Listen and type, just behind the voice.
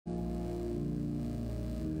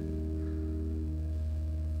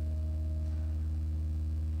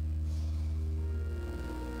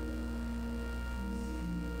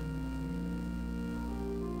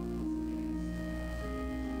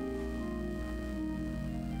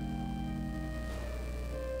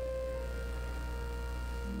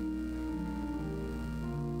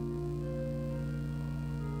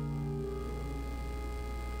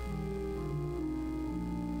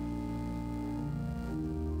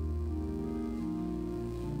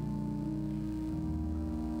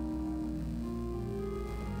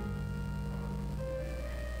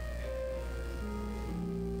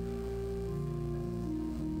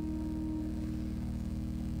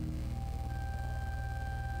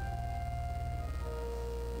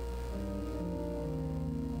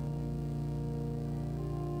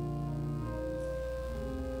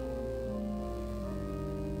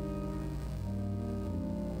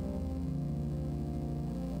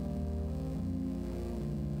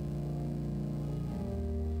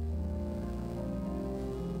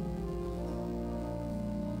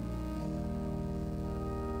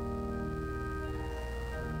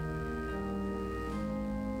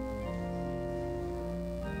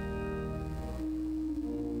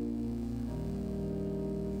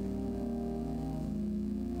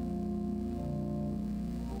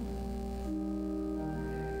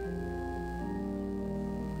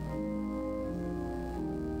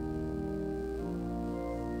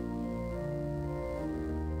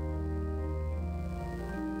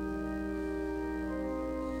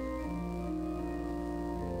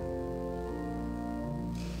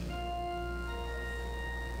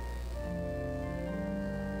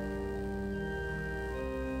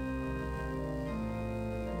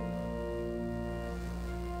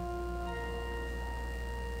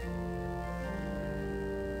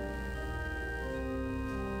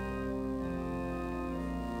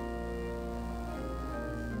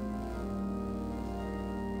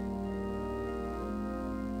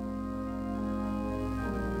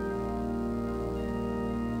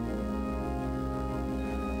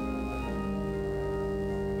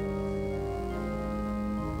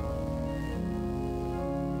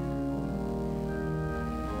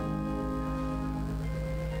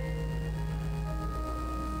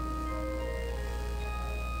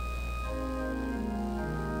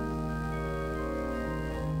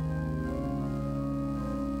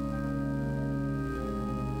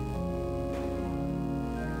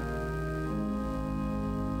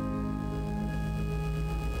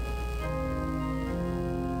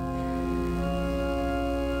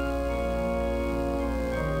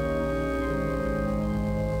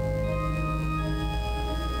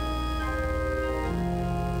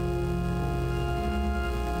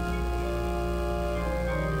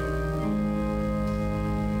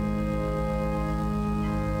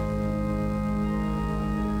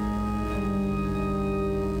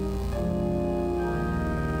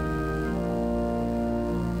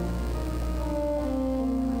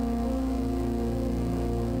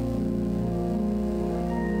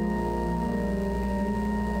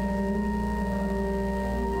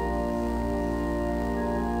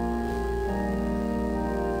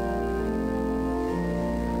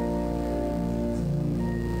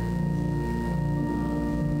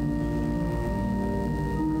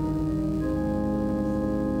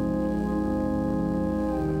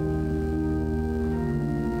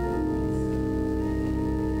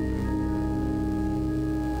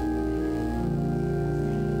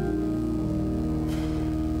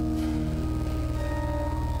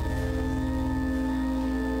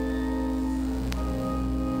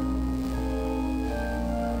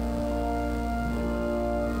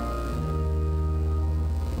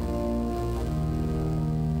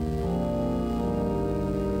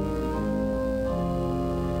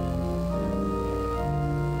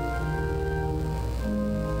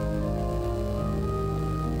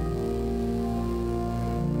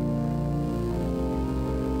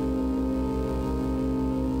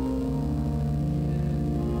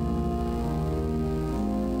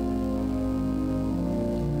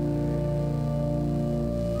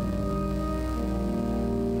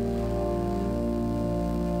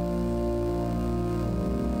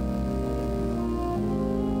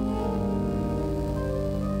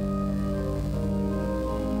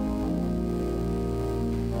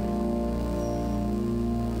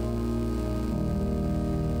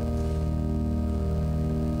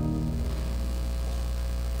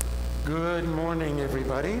Good morning,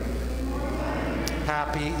 everybody.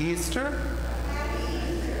 Happy Easter.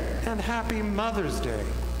 And happy Mother's Day.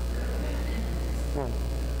 Well,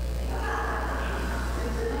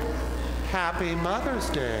 happy Mother's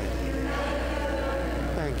Day.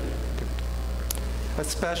 Thank you. A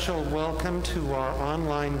special welcome to our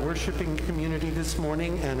online worshiping community this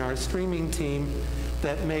morning and our streaming team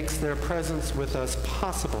that makes their presence with us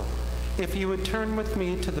possible. If you would turn with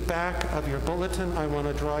me to the back of your bulletin, I want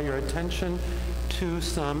to draw your attention to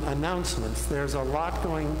some announcements. There's a lot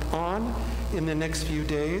going on in the next few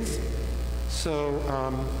days. So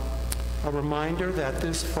a reminder that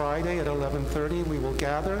this Friday at 11:30 we will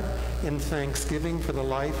gather in thanksgiving for the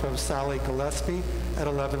life of Sally Gillespie at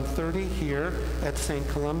 11:30 here at St.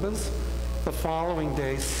 Columba's. The following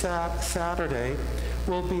day, Saturday,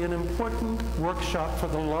 will be an important workshop for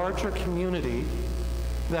the larger community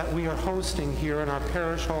that we are hosting here in our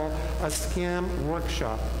parish hall, a scam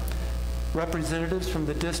workshop. Representatives from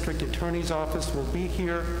the district attorney's office will be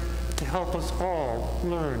here to help us all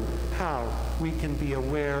learn how we can be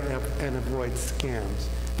aware of and avoid scams.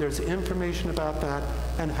 There's information about that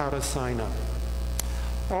and how to sign up.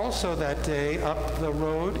 Also that day, up the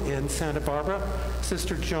road in Santa Barbara,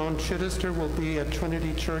 Sister Joan Chittister will be at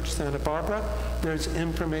Trinity Church, Santa Barbara. There's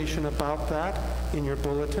information about that in your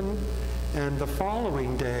bulletin. And the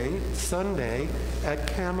following day, Sunday, at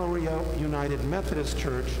Camarillo United Methodist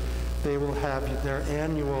Church, they will have their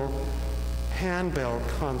annual handbell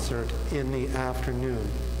concert in the afternoon.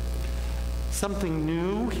 Something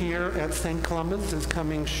new here at St. Columba's is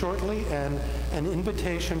coming shortly, and an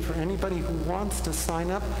invitation for anybody who wants to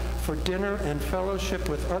sign up for dinner and fellowship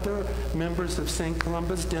with other members of St.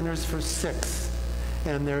 Columba's, dinners for 6.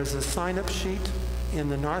 And there's a sign-up sheet in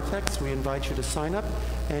the narthex. We invite you to sign up,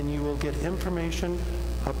 and you will get information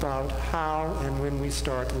about how and when we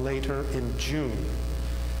start later in June.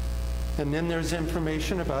 And then there's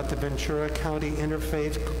information about the Ventura County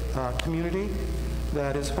Interfaith Community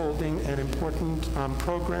that is holding an important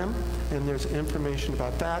program, and there's information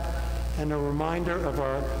about that, and a reminder of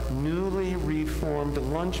our newly reformed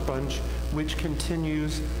lunch bunch, which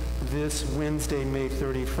continues this Wednesday, May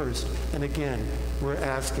 31st. And again, we're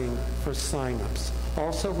asking for sign-ups.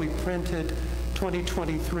 Also, we printed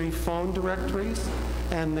 2023 phone directories,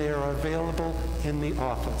 and they are available in the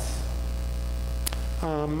office.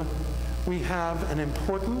 We have an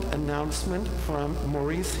important announcement from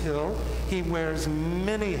Maurice Hill. He wears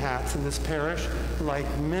many hats in this parish, like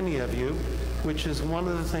many of you, which is one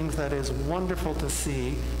of the things that is wonderful to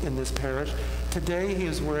see in this parish. Today, he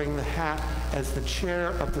is wearing the hat as the chair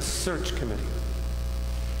of the search committee.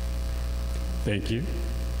 Thank you.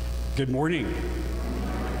 Good morning.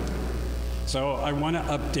 So I want to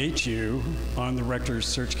update you on the Rector's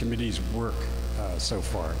Search Committee's work so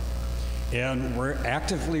far. And we're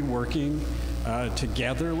actively working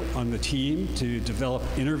together on the team to develop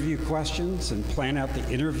interview questions and plan out the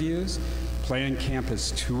interviews, plan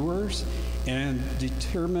campus tours, and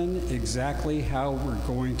determine exactly how we're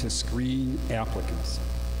going to screen applicants.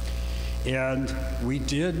 And we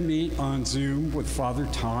did meet on Zoom with Father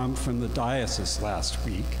Tom from the diocese last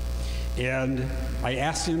week, and I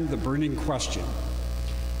asked him the burning question: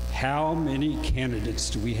 how many candidates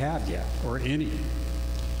do we have yet, or any?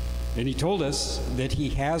 And he told us that he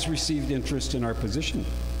has received interest in our position.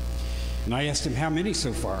 And I asked him how many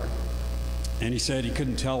so far, and he said he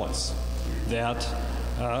couldn't tell us. That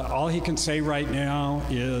all he can say right now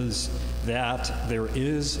is that there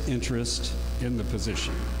is interest in the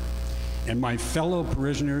position. And my fellow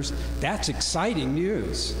parishioners, that's exciting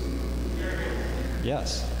news.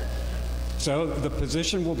 Yes. So the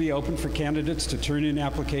position will be open for candidates to turn in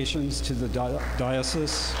applications to the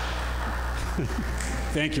diocese.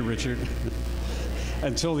 Thank you, Richard.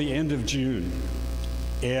 Until the end of June.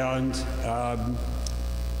 And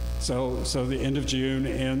so the end of June,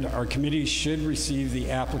 and our committee should receive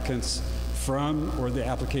the applicants from, or the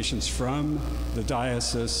applications from the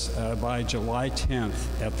diocese by July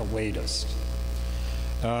 10th at the latest.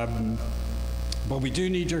 But we do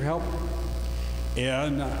need your help.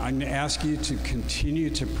 And I'm going to ask you to continue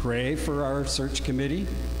to pray for our search committee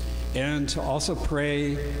and to also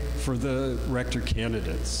pray for the rector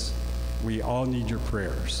candidates. We all need your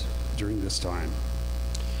prayers during this time.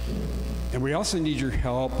 And we also need your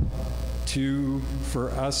help for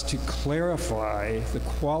us to clarify the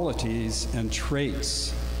qualities and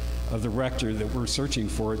traits of the rector that we're searching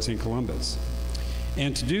for at St. Columba's.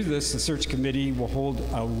 And to do this, the search committee will hold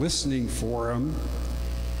a listening forum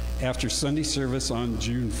after Sunday service on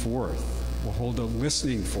June 4th. We'll hold a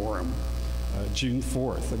listening forum June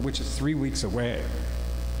 4th, which is 3 weeks away.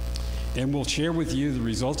 And we'll share with you the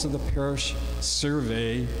results of the parish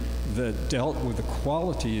survey that dealt with the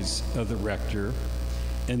qualities of the rector,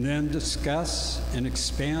 and then discuss and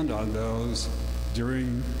expand on those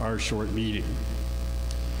during our short meeting.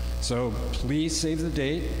 So please save the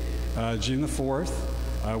date, June the 4th.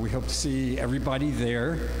 We hope to see everybody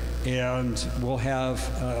there, and we'll have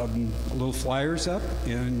little flyers up,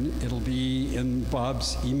 and it'll be in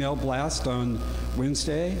Bob's email blast on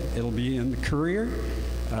Wednesday. It'll be in the Courier,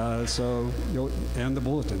 and the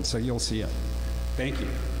Bulletin, so you'll see it. Thank you.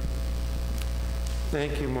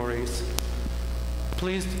 Thank you, Maurice.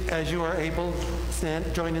 Please, as you are able,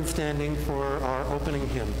 join in standing for our opening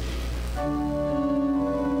hymn.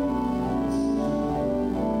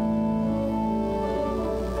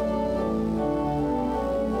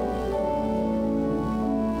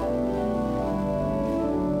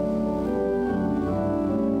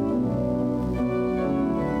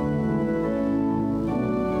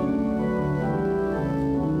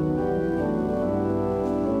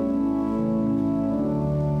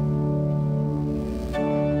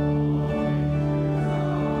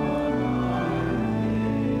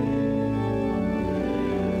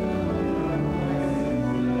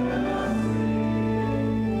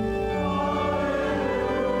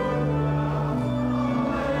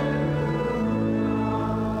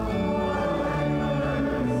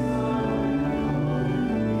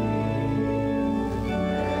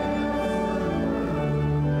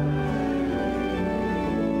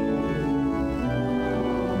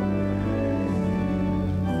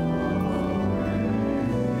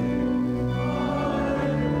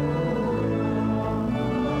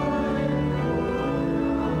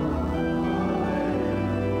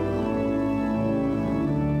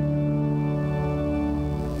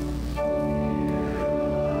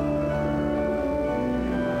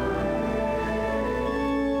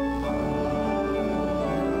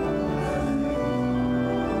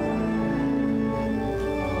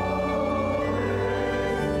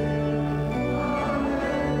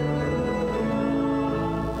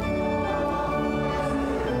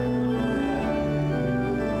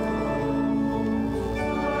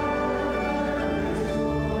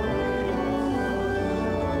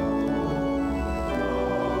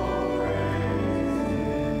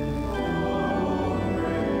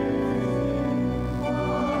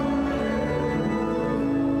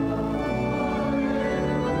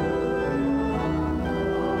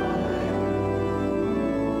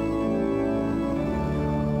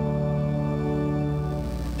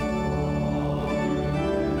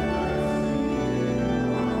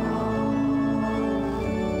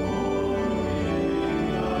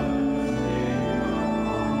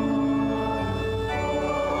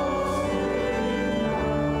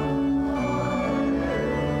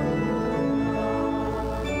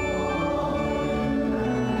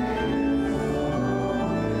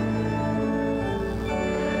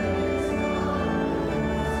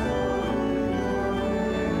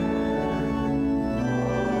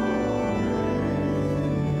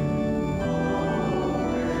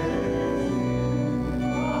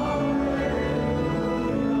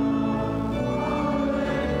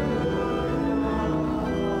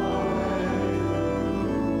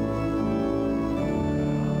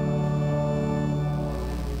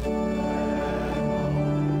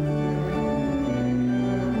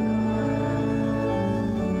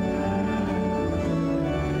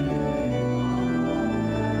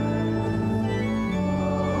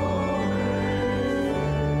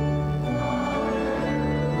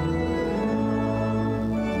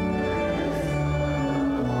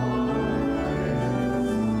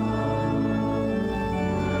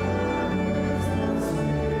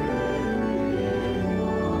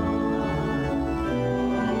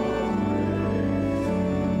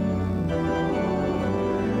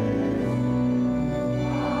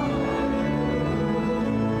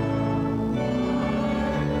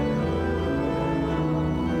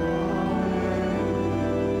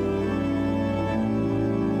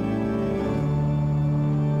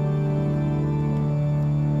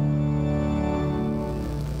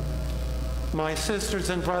 My sisters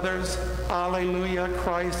and brothers, Alleluia,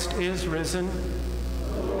 Christ is risen.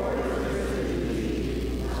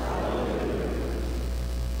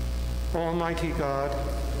 Almighty God,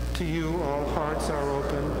 to you all hearts are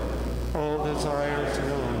open, all desires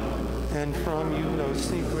known, and from you no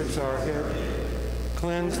secrets are hid.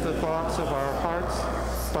 Cleanse the thoughts of our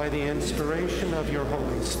hearts by the inspiration of your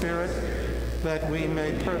Holy Spirit, that we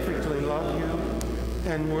may perfectly love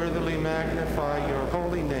you and worthily magnify your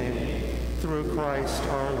holy name, through Christ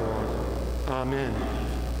our Lord. Amen.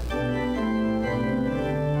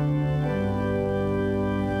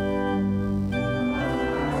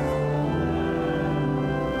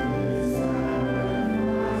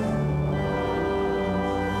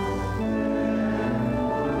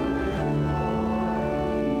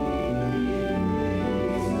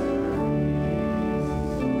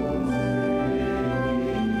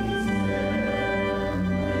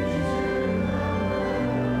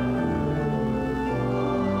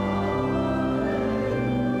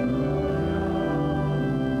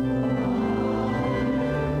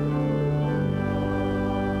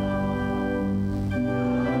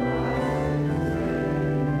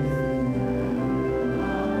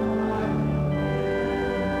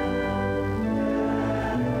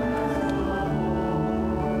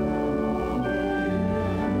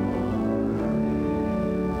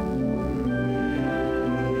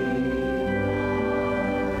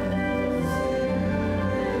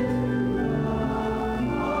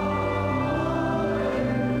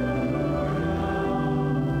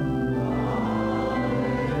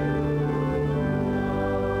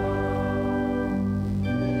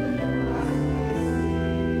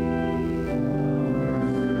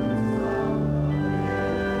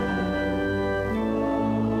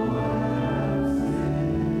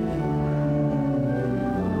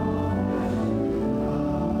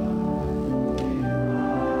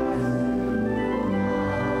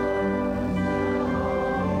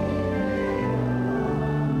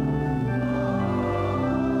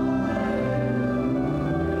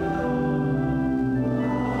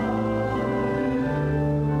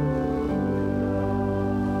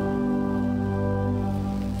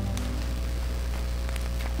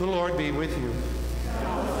 The Lord be with you.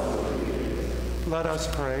 Let us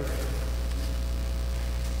pray.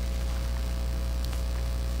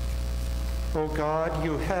 O God,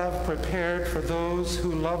 you have prepared for those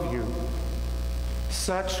who love you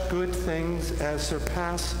such good things as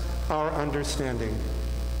surpass our understanding.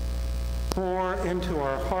 Pour into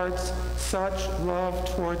our hearts such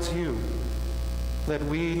love towards you, that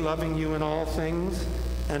we, loving you in all things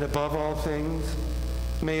and above all things,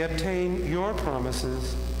 may obtain your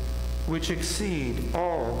promises, which exceed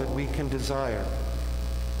all that we can desire.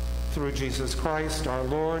 Through Jesus Christ, our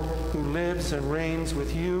Lord, who lives and reigns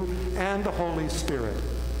with you and the Holy Spirit,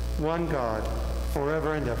 one God,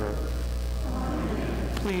 forever and ever. Amen.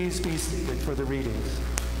 Please be seated for the readings.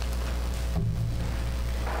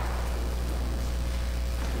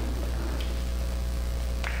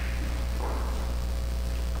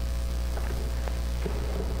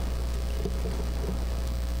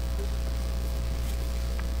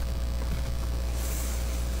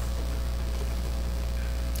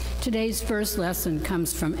 Today's first lesson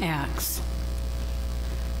comes from Acts.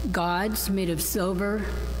 Gods made of silver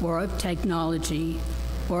or of technology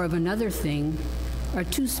or of another thing are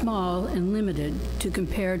too small and limited to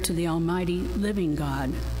compare to the almighty living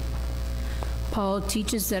God. Paul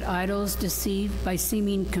teaches that idols deceive by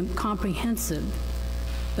seeming comprehensive,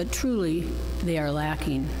 but truly they are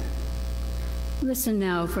lacking. Listen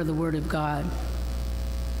now for the word of God.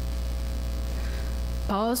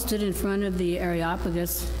 Paul stood in front of the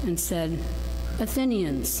Areopagus and said,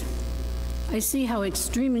 "Athenians, I see how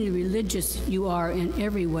extremely religious you are in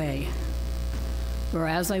every way. For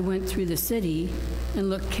as I went through the city and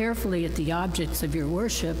looked carefully at the objects of your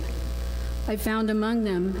worship, I found among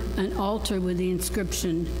them an altar with the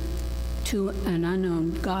inscription, 'To an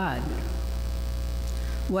unknown God.'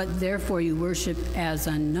 What therefore you worship as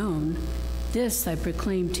unknown, this I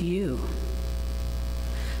proclaim to you.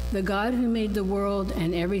 The God who made the world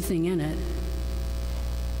and everything in it,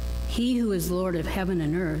 he who is Lord of heaven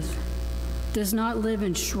and earth, does not live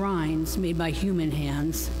in shrines made by human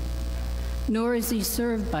hands, nor is he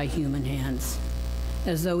served by human hands,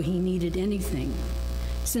 as though he needed anything,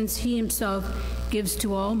 since he himself gives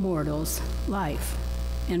to all mortals life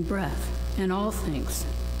and breath and all things.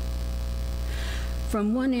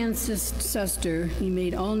 From one ancestor he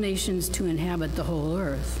made all nations to inhabit the whole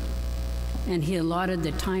earth, and he allotted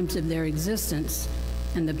the times of their existence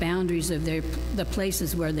and the boundaries of the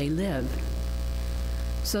places where they live,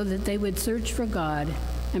 so that they would search for God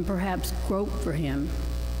and perhaps grope for him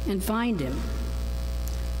and find him,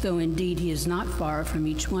 though indeed he is not far from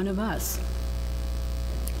each one of us.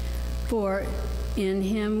 For in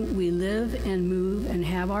him we live and move and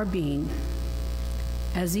have our being,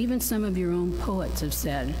 as even some of your own poets have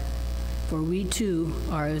said, for we too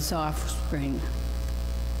are his offspring.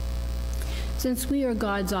 Since we are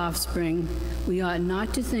God's offspring, we ought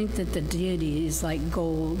not to think that the deity is like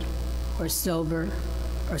gold or silver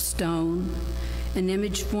or stone, an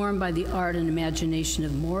image formed by the art and imagination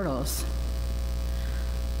of mortals.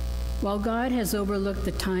 While God has overlooked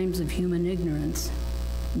the times of human ignorance,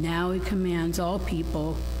 now he commands all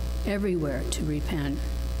people everywhere to repent,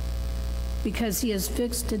 because he has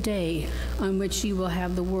fixed a day on which he will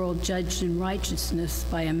have the world judged in righteousness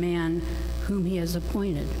by a man whom he has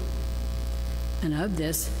appointed. And of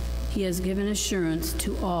this he has given assurance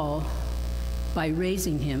to all by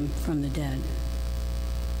raising him from the dead.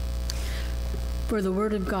 For the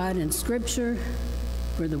word of God in Scripture,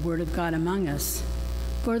 for the word of God among us,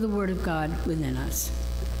 for the word of God within us.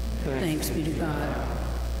 Thanks be to God.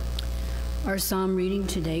 Our psalm reading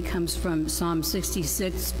today comes from Psalm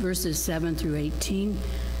 66, verses 7 through 18.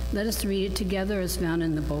 Let us read it together as found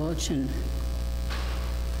in the bulletin.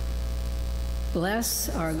 Bless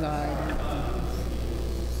our God.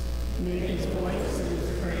 Make his voice and his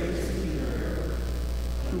praise heard,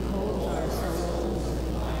 who holds our souls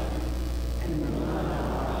in life and the blood of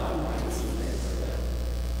our feet.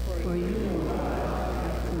 For you, God,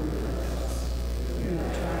 have proved us. You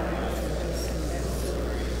have tried us as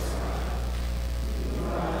stories. You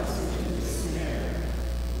brought us into the snare.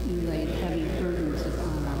 You laid heavy burdens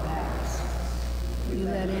upon our backs. You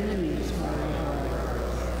let enemies fall over our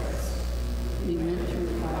heads. We went through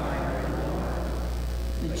fire and water,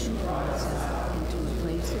 but you brought us out into a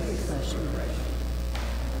place of refreshment.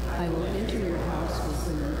 I will enter your house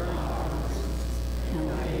with burnt offerings and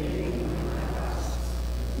will pay you my house,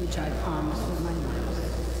 which I promised with my lips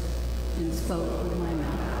and spoke with my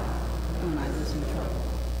mouth when I was in trouble.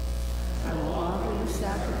 I will offer you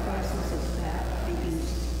sacrifices of fat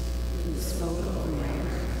beasts and smoke of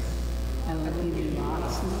rams. I will give you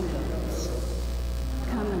oxen and goats.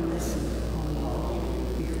 Come and listen, all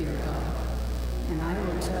you who fear God, and I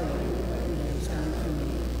will tell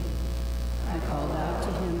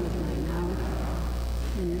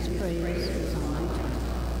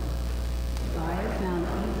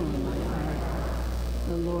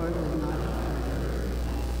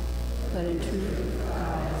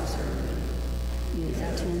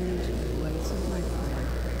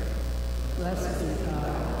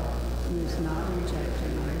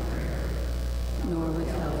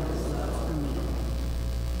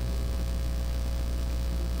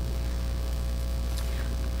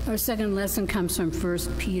Our second lesson comes from 1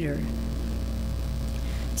 Peter.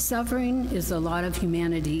 Suffering is the lot of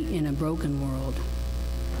humanity in a broken world,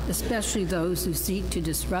 especially those who seek to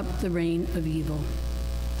disrupt the reign of evil.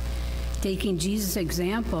 Taking Jesus'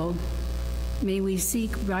 example, may we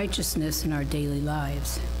seek righteousness in our daily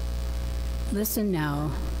lives. Listen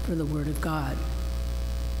now for the word of God.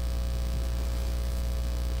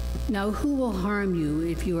 Now, who will harm you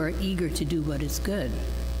if you are eager to do what is good?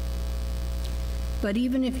 But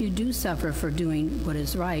even if you do suffer for doing what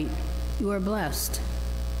is right, you are blessed.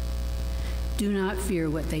 Do not fear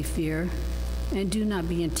what they fear, and do not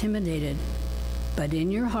be intimidated, but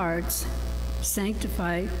in your hearts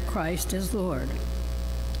sanctify Christ as Lord.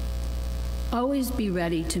 Always be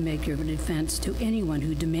ready to make your defense to anyone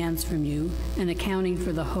who demands from you an accounting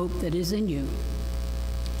for the hope that is in you.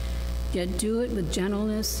 Yet do it with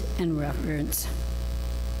gentleness and reverence.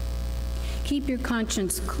 Keep your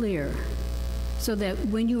conscience clear, so that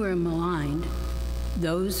when you are maligned,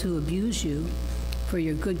 those who abuse you for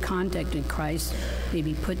your good conduct in Christ may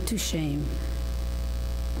be put to shame.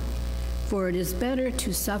 For it is better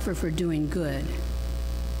to suffer for doing good,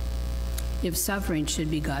 if suffering should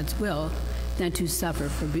be God's will, than to suffer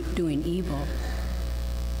for doing evil.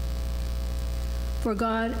 For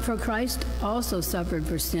Christ also suffered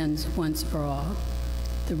for sins once for all,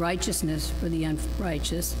 the righteousness for the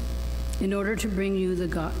unrighteous, in order to bring you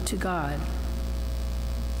to God.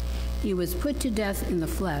 He was put to death in the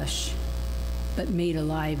flesh, but made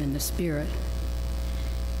alive in the spirit,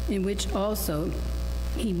 in which also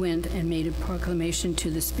he went and made a proclamation to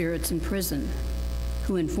the spirits in prison,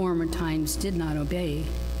 who in former times did not obey,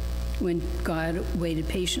 when God waited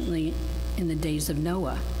patiently in the days of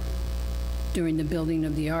Noah, during the building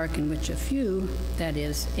of the ark, in which a few, that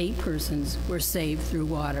is, 8 persons, were saved through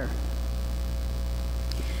water.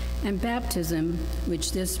 And baptism,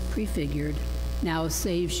 which this prefigured, now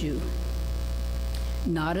saves you,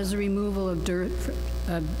 not as a removal of dirt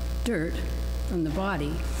from the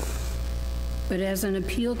body, but as an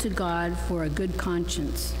appeal to God for a good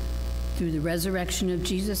conscience through the resurrection of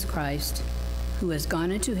Jesus Christ, who has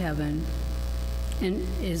gone into heaven and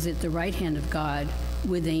is at the right hand of God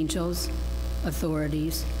with angels,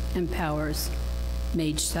 authorities, and powers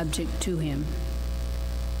made subject to him.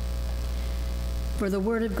 For the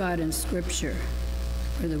word of God in Scripture,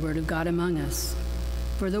 for the word of God among us,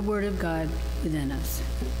 for the word of God within us.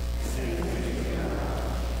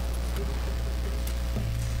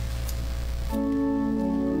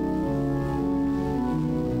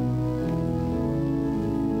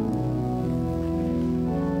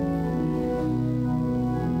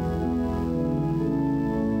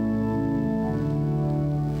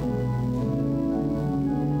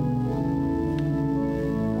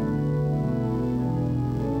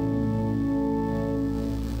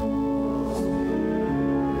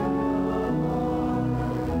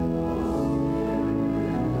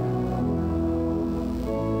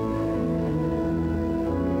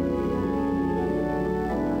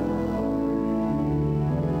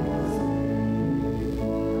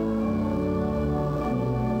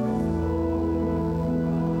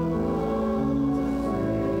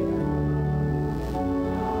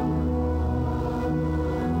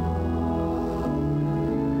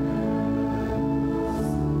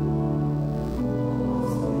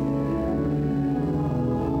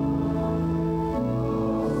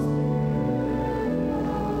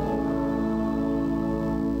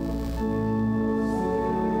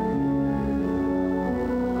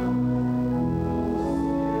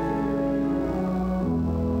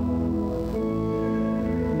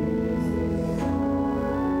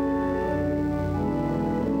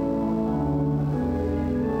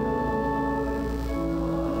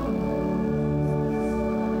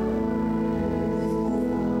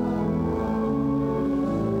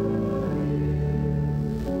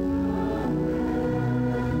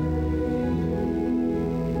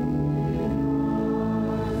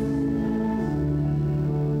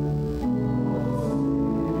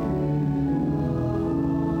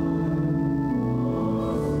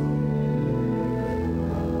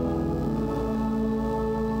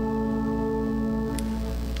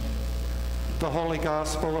 The Holy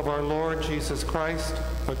Gospel of our Lord Jesus Christ,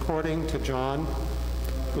 according to John.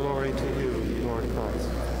 Glory to you, Lord Christ.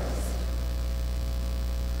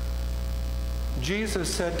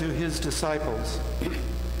 Jesus said to his disciples,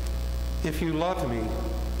 "If you love me,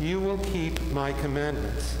 you will keep my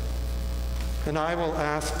commandments. And I will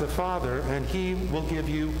ask the Father, and he will give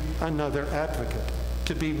you another advocate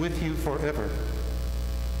to be with you forever.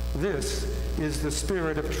 This is the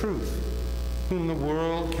Spirit of truth, whom the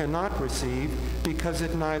world cannot receive because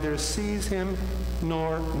it neither sees him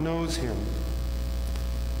nor knows him.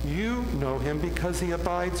 You know him because he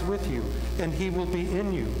abides with you, and he will be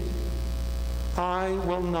in you. I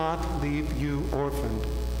will not leave you orphaned.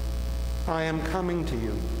 I am coming to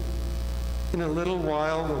you. In a little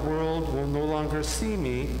while the world will no longer see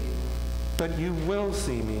me, but you will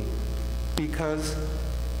see me, because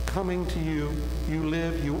coming to you, you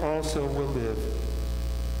live, you also will live.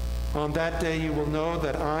 On that day you will know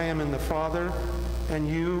that I am in the Father, and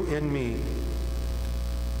you in me.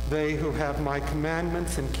 They who have my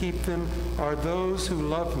commandments and keep them are those who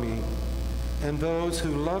love me, and those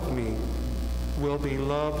who love me will be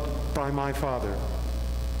loved by my Father.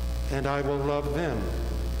 And I will love them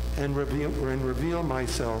and reveal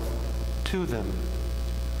myself to them.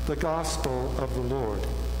 The gospel of the Lord.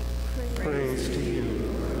 Praise to you,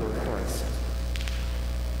 Lord Christ.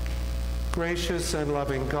 Gracious and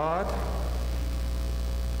loving God,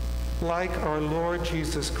 like our Lord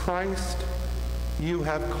Jesus Christ, you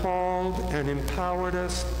have called and empowered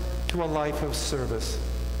us to a life of service.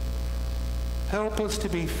 Help us to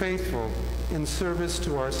be faithful in service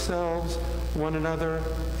to ourselves, one another,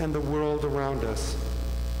 and the world around us.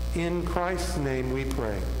 In Christ's name we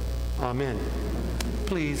pray. Amen.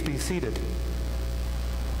 Please be seated.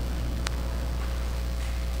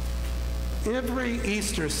 Every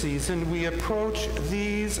Easter season, we approach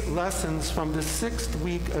these lessons from the 6th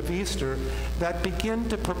week of Easter that begin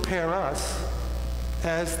to prepare us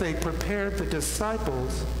as they prepared the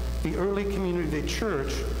disciples, the early community of the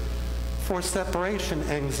church, for separation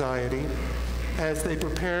anxiety as they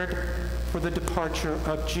prepared for the departure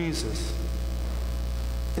of Jesus.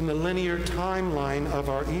 In the linear timeline of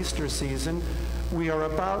our Easter season, we are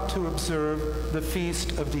about to observe the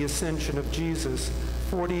Feast of the Ascension of Jesus,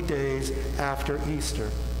 40 days after Easter.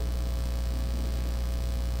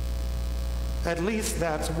 At least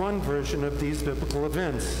that's one version of these biblical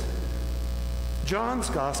events. John's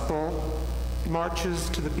Gospel marches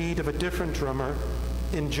to the beat of a different drummer.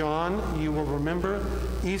 In John, you will remember,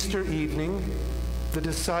 Easter evening, the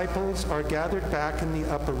disciples are gathered back in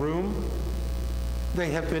the upper room. They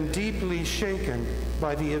have been deeply shaken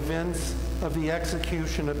by the events of the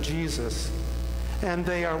execution of Jesus, and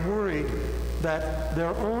they are worried that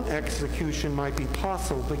their own execution might be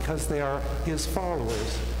possible because they are his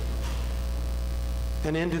followers.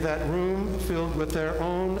 And into that room, filled with their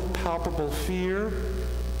own palpable fear,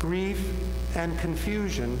 grief, and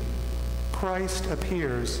confusion, Christ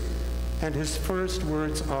appears, and his first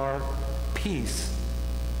words are, "Peace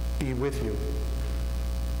be with you."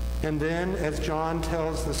 And then, as John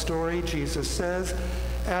tells the story, Jesus says,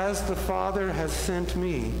 "As the Father has sent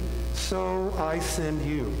me, so I send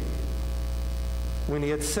you." When he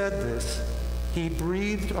had said this, he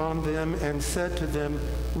breathed on them and said to them,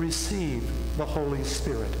 "Receive the Holy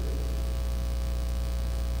Spirit."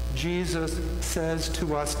 Jesus says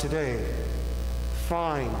to us today,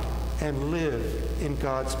 find and live in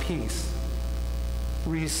God's peace.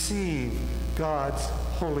 Receive God's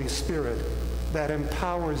Holy Spirit that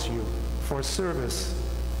empowers you for service,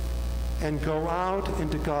 and go out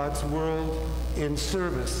into God's world in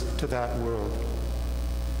service to that world.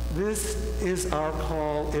 This is our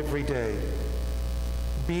call every day.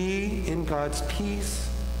 Be in God's peace,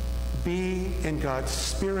 be in God's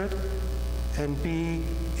Spirit, and be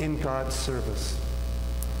in God's service.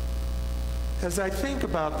 As I think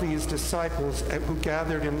about these disciples who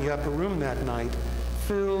gathered in the upper room that night,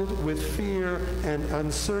 filled with fear and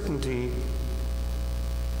uncertainty,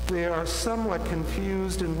 they are somewhat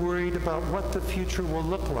confused and worried about what the future will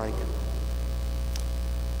look like.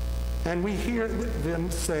 And we hear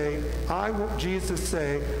them say, Jesus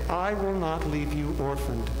say, "I will not leave you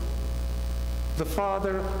orphaned." The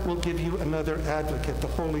Father will give you another advocate, the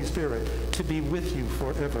Holy Spirit, to be with you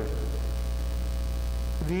forever.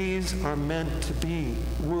 These are meant to be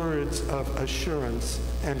words of assurance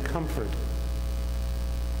and comfort.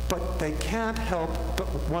 But they can't help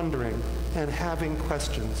but wondering and having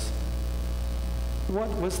questions. What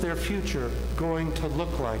was their future going to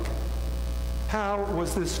look like? How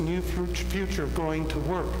was this new future going to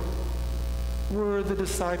work? Were the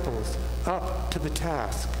disciples up to the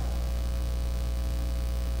task?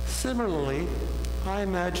 Similarly, I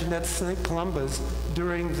imagine that St. Columba's,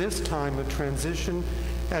 during this time of transition,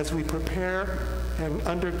 as we prepare and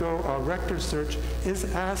undergo our rector search, is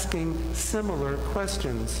asking similar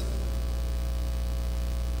questions.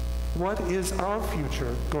 What is our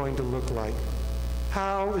future going to look like?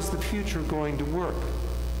 How is the future going to work?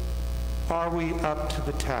 Are we up to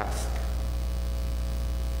the task?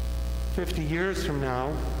 50 years from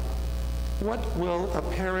now, what will a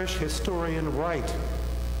parish historian write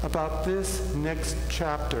about this next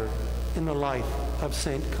chapter in the life of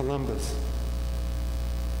St. Columba?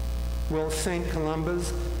 Will St.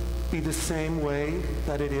 Columba's be the same way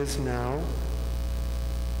that it is now?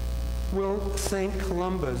 Will St.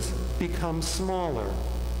 Columba's become smaller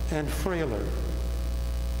and frailer?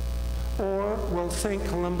 Or will St.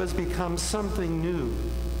 Columba's become something new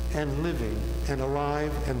and living and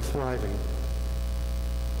alive and thriving?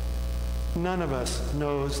 None of us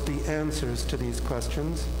knows the answers to these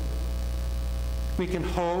questions. We can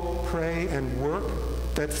hope, pray, and work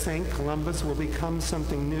that St. Columba's will become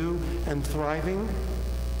something new and thriving,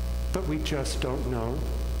 but we just don't know.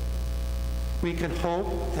 We can hope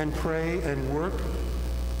and pray and work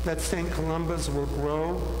that St. Columba's will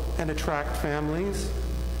grow and attract families,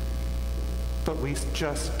 but we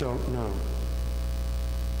just don't know.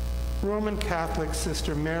 Roman Catholic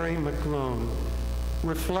Sister Mary McGlone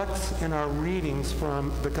reflects in our readings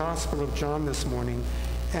from the Gospel of John this morning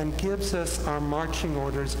and gives us our marching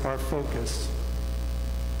orders, our focus.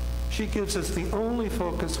 She gives us the only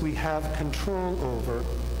focus we have control over,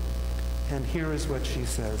 and here is what she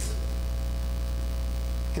says.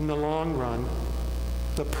 In the long run,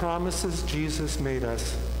 the promises Jesus made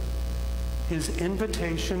us, his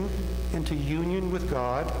invitation into union with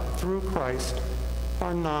God through Christ,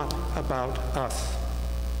 are not about us.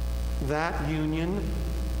 That union,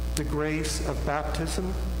 the grace of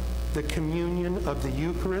baptism, the communion of the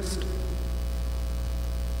Eucharist,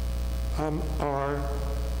 are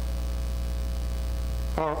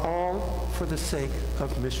all for the sake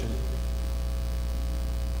of mission.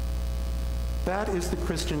 That is the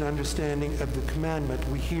Christian understanding of the commandment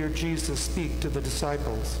we hear Jesus speak to the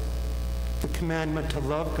disciples, the commandment to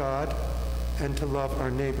love God and to love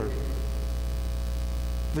our neighbor.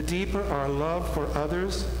 The deeper our love for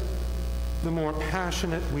others, the more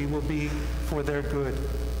passionate we will be for their good.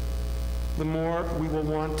 The more we will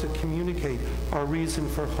want to communicate our reason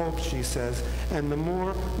for hope, she says, and the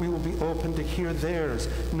more we will be open to hear theirs,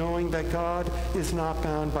 knowing that God is not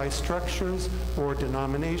bound by structures or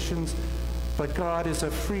denominations, but God is a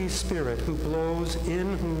free spirit who blows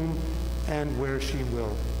in whom and where she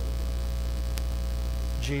will.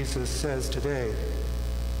 Jesus says today,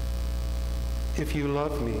 if you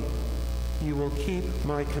love me, you will keep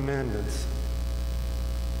my commandments.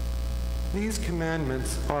 These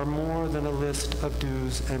commandments are more than a list of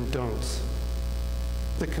do's and don'ts.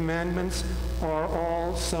 The commandments are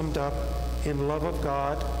all summed up in love of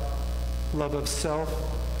God, love of self,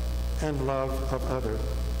 and love of other.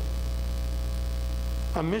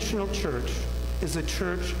 A missional church is a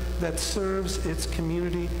church that serves its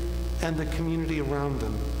community and the community around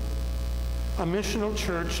them. A missional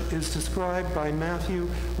church is described by Matthew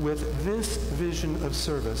with this vision of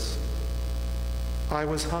service. I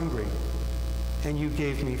was hungry, and you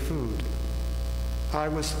gave me food. I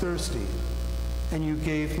was thirsty, and you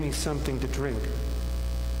gave me something to drink.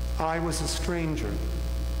 I was a stranger,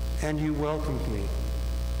 and you welcomed me.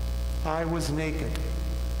 I was naked,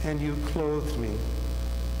 and you clothed me.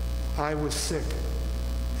 I was sick,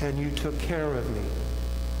 and you took care of me.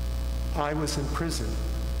 I was in prison,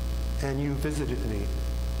 and you visited me.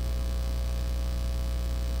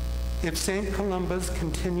 If St. Columba's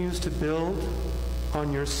continues to build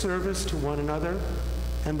on your service to one another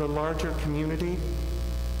and the larger community,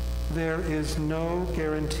 there is no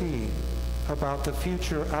guarantee about the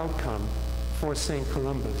future outcome for St.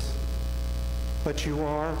 Columba's. But you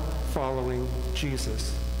are following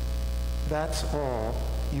Jesus. That's all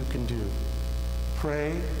you can do.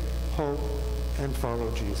 Pray, hope, and follow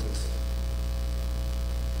Jesus.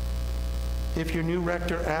 If your new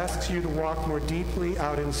rector asks you to walk more deeply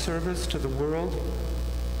out in service to the world,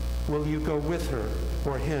 will you go with her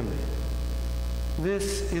or him?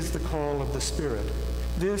 This is the call of the Spirit.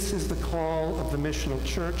 This is the call of the missional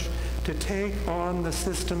church to take on the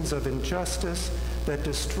systems of injustice that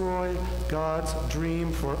destroy God's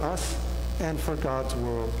dream for us and for God's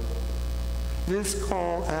world. This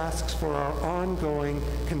call asks for our ongoing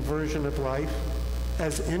conversion of life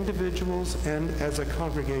as individuals and as a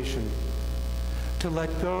congregation, to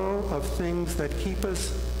let go of things that keep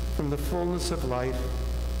us from the fullness of life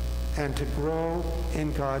and to grow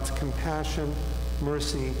in God's compassion,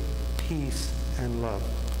 mercy, peace, and love.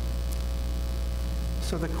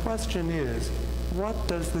 So the question is, what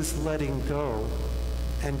does this letting go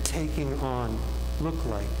and taking on look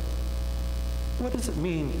like? What does it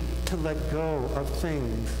mean to let go of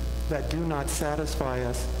things that do not satisfy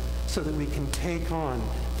us so that we can take on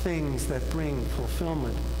things that bring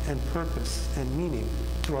fulfillment and purpose and meaning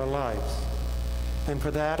to our lives? And for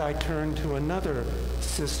that, I turn to another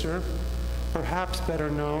sister, perhaps better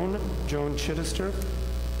known, Joan Chittister,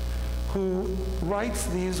 who writes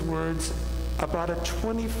these words about a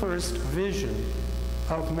 21st vision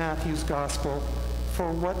of Matthew's gospel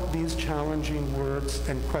for what these challenging words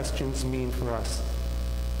and questions mean for us.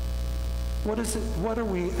 What are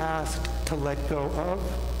we asked to let go of?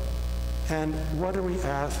 And what are we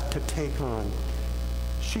asked to take on?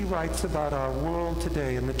 She writes about our world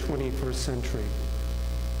today in the 21st century.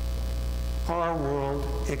 Our world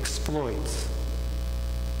exploits.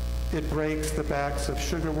 It breaks the backs of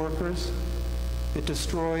sugar workers. It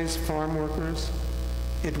destroys farm workers.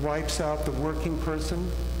 It wipes out the working person.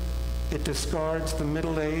 It discards the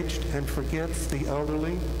middle-aged and forgets the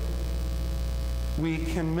elderly. We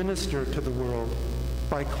can minister to the world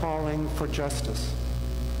by calling for justice.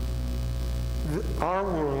 Our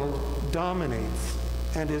world dominates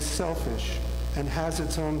and is selfish and has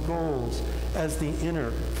its own goals as the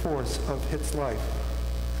inner force of its life.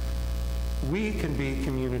 We can be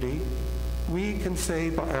community. We can say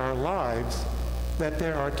by our lives that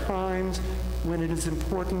there are times when it is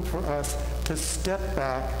important for us to step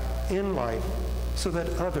back in life so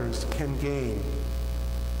that others can gain.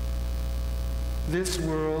 This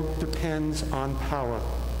world depends on power.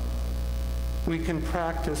 We can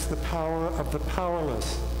practice the power of the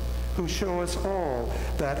powerless, who show us all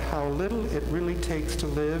that how little it really takes to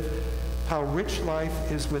live, how rich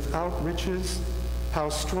life is without riches, how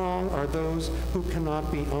strong are those who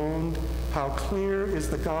cannot be owned, how clear is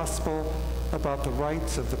the gospel about the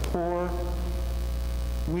rights of the poor.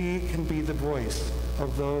 We can be the voice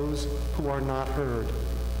of those who are not heard,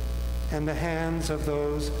 and the hands of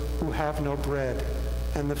those who have no bread,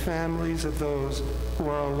 and the families of those who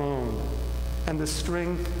are alone, and the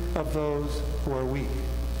strength of those who are weak.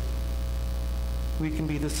 We can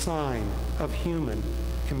be the sign of human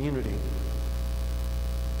community.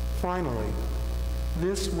 Finally,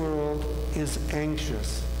 this world is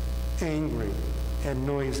anxious, angry, and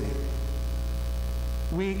noisy.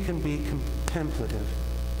 We can be contemplative.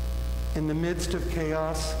 In the midst of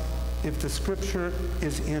chaos, if the Scripture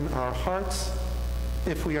is in our hearts,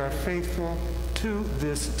 if we are faithful to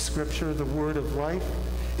this Scripture, the Word of life,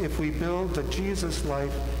 if we build the Jesus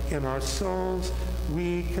life in our souls,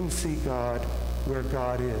 we can see God where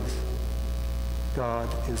God is. God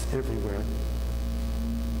is everywhere.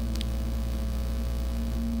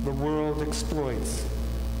 The world exploits.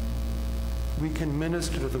 We can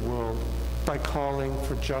minister to the world by calling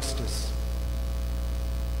for justice.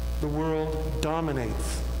 The world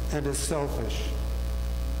dominates and is selfish.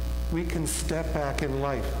 We can step back in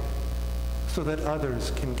life so that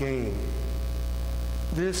others can gain.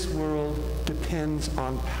 This world depends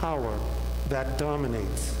on power that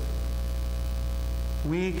dominates.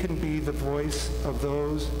 We can be the voice of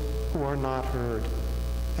those who are not heard,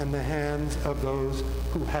 and the hands of those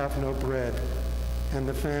who have no bread, and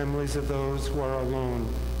the families of those who are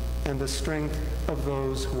alone, and the strength of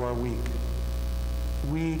those who are weak.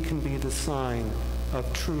 We can be the sign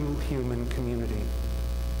of true human community.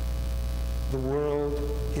 The world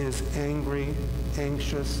is angry,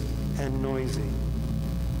 anxious, and noisy.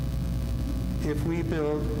 If we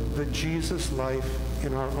build the Jesus life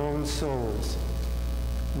in our own souls,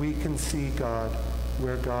 we can see God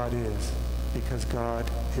where God is, because God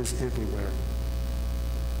is everywhere.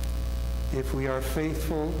 If we are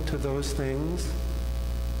faithful to those things,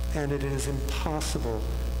 and it is impossible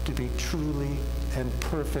to be truly and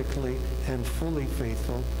perfectly and fully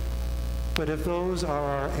faithful, but if those are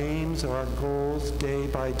our aims or our goals day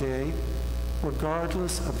by day,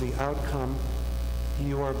 regardless of the outcome,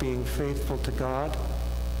 you are being faithful to God,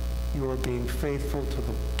 you are being faithful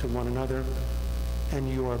to one another, and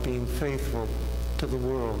you are being faithful to the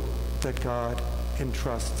world that God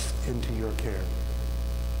entrusts into your care.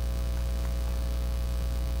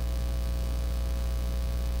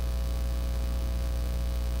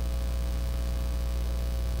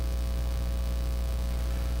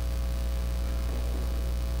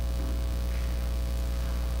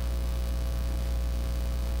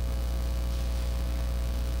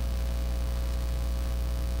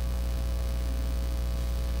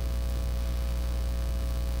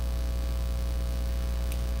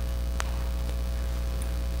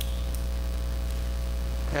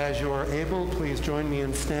 As you are able, please join me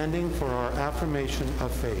in standing for our affirmation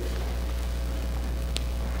of faith.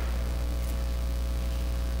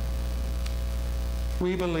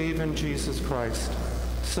 We believe in Jesus Christ,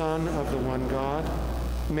 Son of the one God,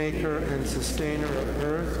 maker and sustainer of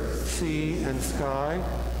earth, sea, and sky,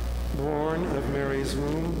 born of Mary's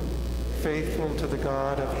womb, faithful to the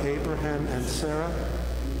God of Abraham and Sarah,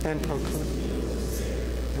 and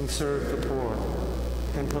serve the poor,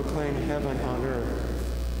 and proclaim heaven on earth.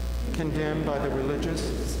 Condemned by the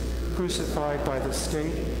religious, crucified by the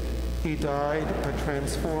state, he died but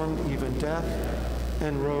transformed even death,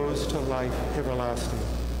 and rose to life everlasting.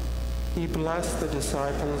 He blessed the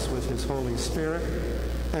disciples with his Holy Spirit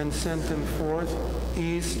and sent them forth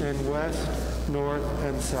east and west, north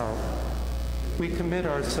and south. We commit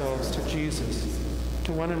ourselves to Jesus,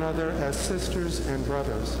 to one another as sisters and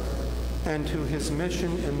brothers, and to his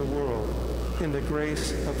mission in the world, in the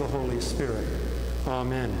grace of the Holy Spirit.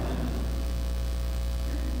 Amen.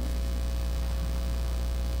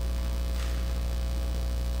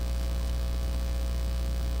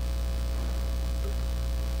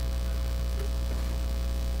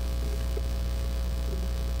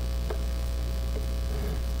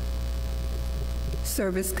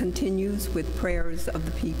 Service continues with prayers of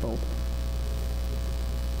the people.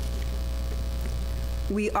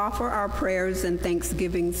 We offer our prayers and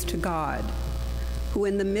thanksgivings to God, who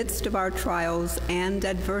in the midst of our trials and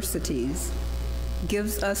adversities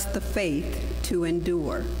gives us the faith to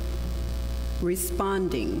endure,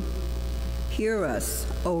 responding, "Hear us,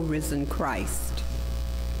 O risen Christ."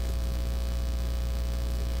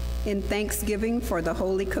 In thanksgiving for the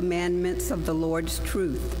holy commandments of the Lord's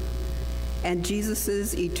truth and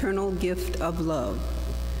Jesus' eternal gift of love,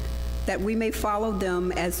 that we may follow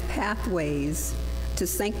them as pathways to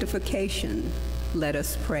sanctification, let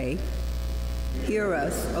us pray. Hear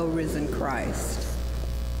us, O risen Christ.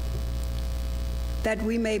 That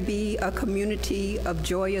we may be a community of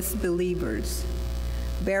joyous believers,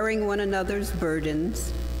 bearing one another's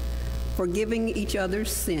burdens, forgiving each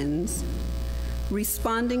other's sins,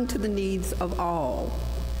 responding to the needs of all,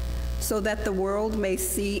 so that the world may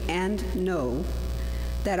see and know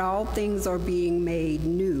that all things are being made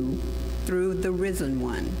new through the risen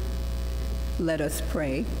one. Let us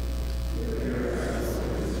pray.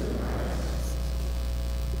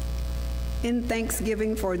 In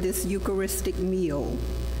thanksgiving for this Eucharistic meal,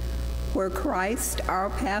 where Christ, our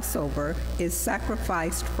Passover, is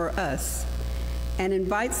sacrificed for us and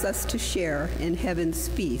invites us to share in heaven's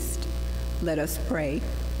feast, let us pray.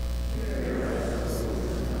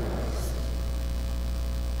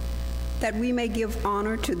 That we may give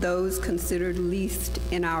honor to those considered least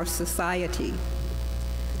in our society,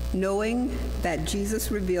 knowing that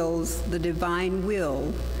Jesus reveals the divine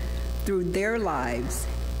will through their lives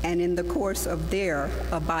and in the course of their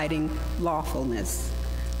abiding lawfulness.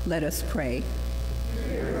 Let us pray.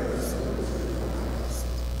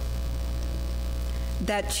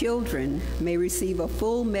 That children may receive a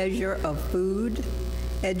full measure of food,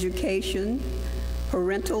 education,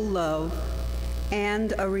 parental love,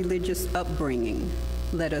 and a religious upbringing.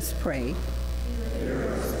 Let us pray.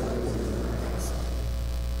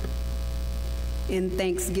 In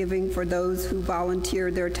thanksgiving for those who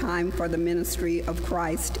volunteer their time for the ministry of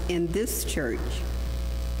Christ in this church,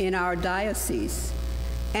 in our diocese,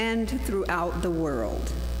 and throughout the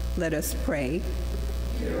world, let us pray.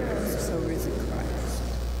 So risen Christ.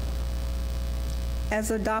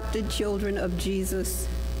 As adopted children of Jesus,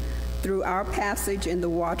 through our passage in the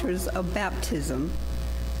waters of baptism,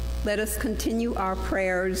 let us continue our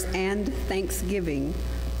prayers and thanksgiving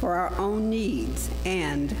for our own needs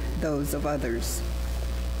and those of others.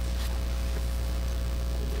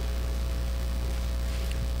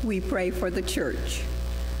 We pray for the church,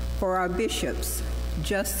 for our bishops,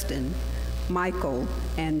 Justin, Michael,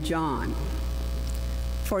 and John,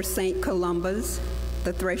 for St. Columba's,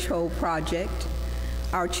 the Threshold Project,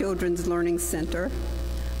 our Children's Learning Center,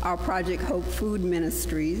 our Project Hope Food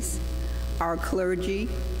Ministries, our clergy,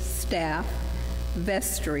 staff,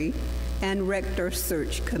 vestry, and rector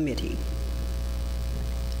search committee.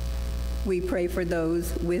 We pray for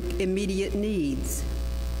those with immediate needs.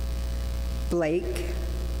 Blake,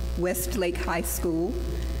 Westlake High School,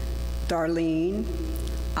 Darlene,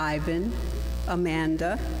 Ivan,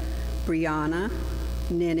 Amanda, Brianna,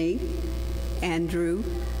 Ninny, Andrew,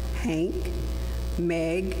 Hank,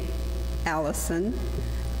 Meg, Allison,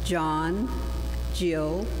 John,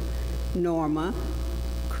 Jill, Norma,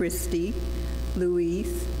 Christy,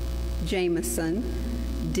 Louise, Jameson,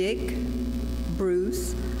 Dick,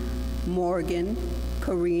 Bruce, Morgan,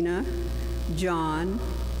 Karina, John,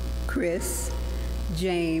 Chris,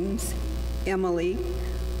 James, Emily,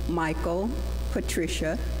 Michael,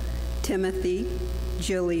 Patricia, Timothy,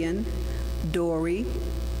 Jillian, Dory,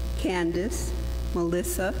 Candace,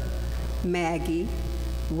 Melissa, Maggie,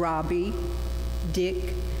 Robbie,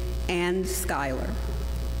 Dick, and Skylar.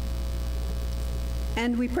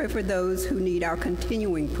 And we pray for those who need our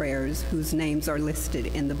continuing prayers, whose names are listed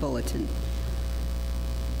in the bulletin.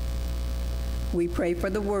 We pray for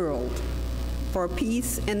the world, for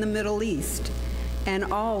peace in the Middle East and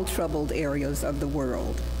all troubled areas of the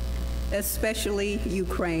world, especially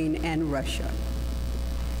Ukraine and Russia.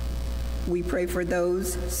 We pray for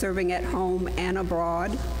those serving at home and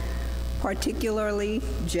abroad, particularly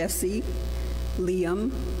Jesse,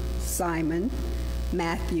 Liam, Simon,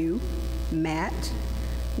 Matthew, Matt,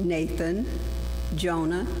 Nathan,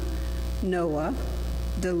 Jonah, Noah,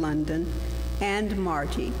 DeLondon, and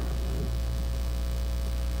Margie.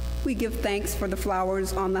 We give thanks for the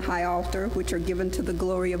flowers on the high altar, which are given to the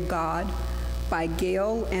glory of God by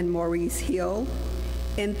Gail and Maurice Hill,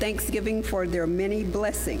 in thanksgiving for their many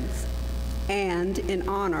blessings and in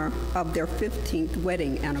honor of their 15th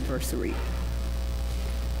wedding anniversary.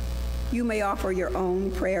 You may offer your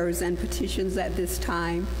own prayers and petitions at this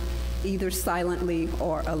time, either silently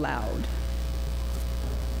or aloud.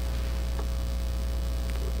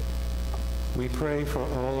 We pray for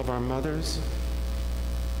all of our mothers,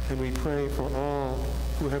 and we pray for all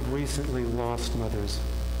who have recently lost mothers,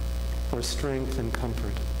 for strength and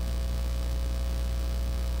comfort.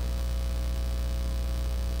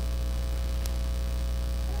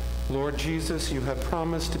 Lord Jesus, you have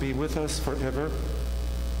promised to be with us forever.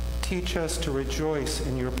 Teach us to rejoice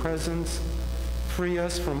in your presence. Free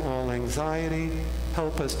us from all anxiety.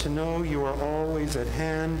 Help us to know you are always at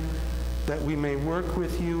hand, that we may work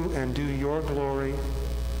with you and do your glory.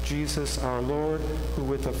 Jesus, our Lord, who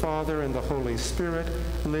with the Father and the Holy Spirit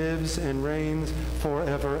lives and reigns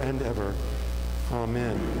forever and ever.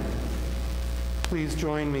 Amen. Please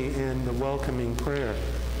join me in the welcoming prayer.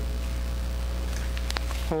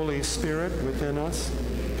 Holy Spirit within us,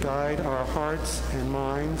 guide our hearts and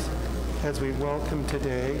minds as we welcome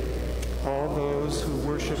today all those who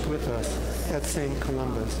worship with us at St.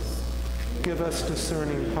 Columba's. Give us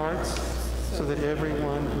discerning hearts so that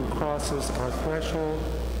everyone who crosses our threshold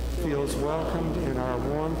feels welcomed in our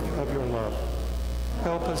warmth of your love.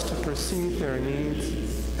 Help us to perceive their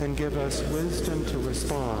needs and give us wisdom to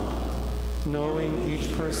respond, knowing each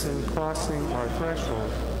person crossing our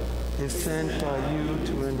threshold is sent by you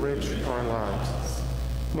to enrich our lives.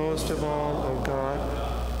 Most of all, O God,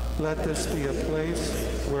 let this be a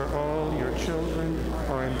place where all your children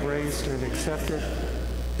are embraced and accepted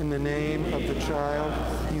in the name of the child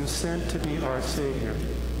you sent to be our Savior,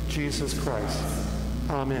 Jesus Christ.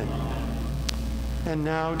 Amen. And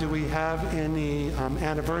now, do we have any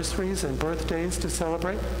anniversaries and birthdays to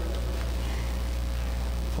celebrate?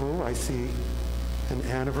 Oh, I see an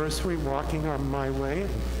anniversary walking on my way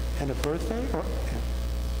and a birthday?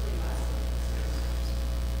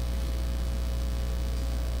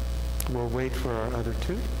 We'll wait for our other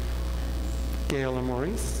two. Gail and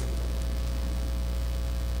Maurice.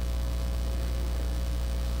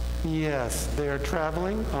 Yes, they are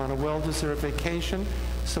traveling on a well-deserved vacation,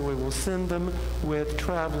 so we will send them with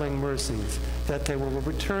traveling mercies, that they will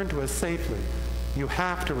return to us safely. You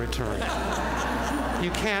have to return.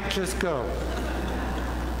 You can't just go.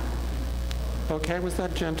 Okay, was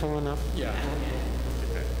that gentle enough? Yeah.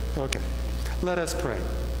 Okay. Let us pray.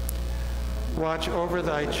 Watch over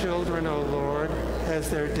thy children, O Lord, as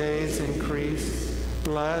their days increase.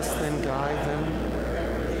 Bless and guide them.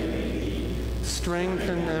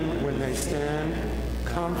 Strengthen them when they stand.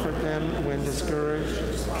 Comfort them when discouraged.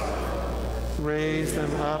 Raise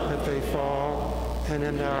them up if they fall. And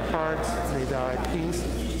in their hearts may thy peace,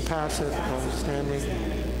 passeth understanding,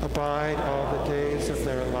 abide all the days of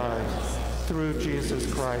their lives. Through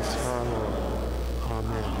Jesus Christ our Lord.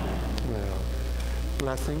 Amen. Well,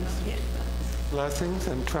 blessings. Blessings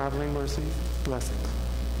and traveling mercies. Blessings.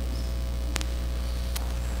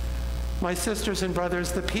 My sisters and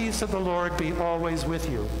brothers, the peace of the Lord be always with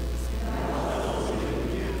you.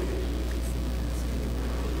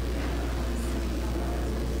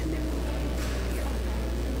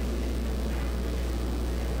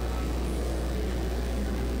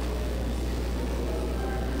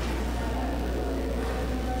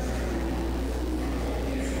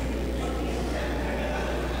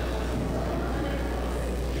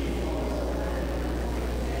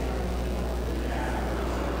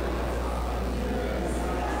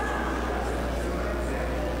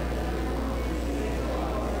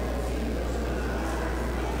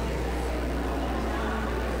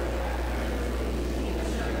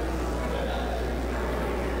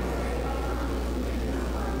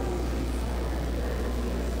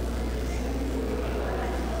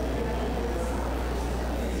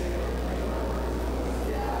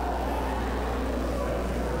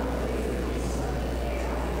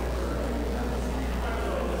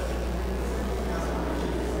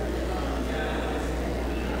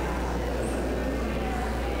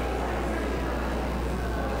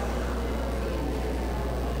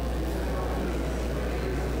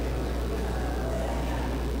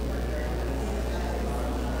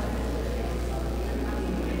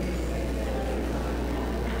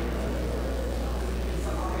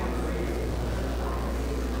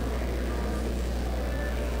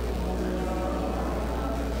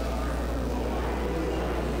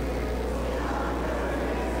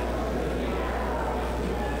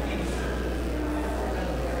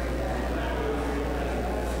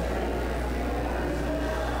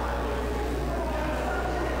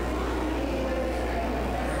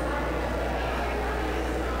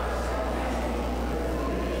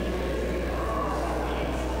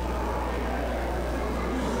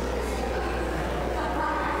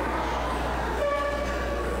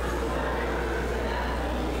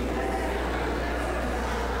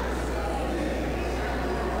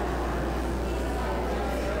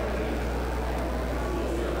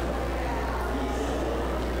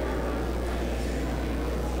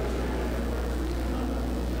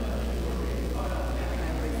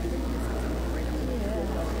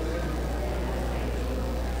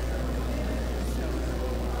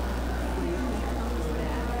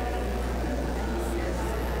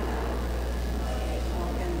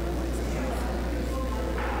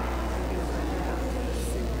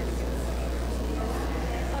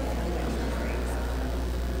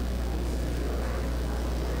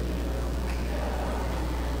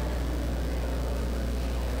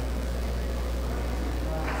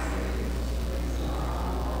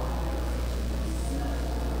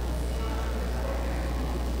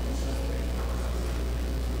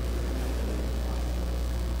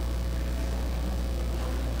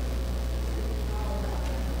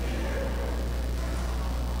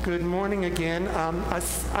 Good morning again.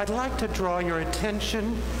 I'd like to draw your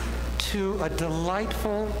attention to a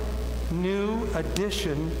delightful new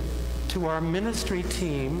addition to our ministry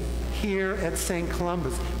team here at St.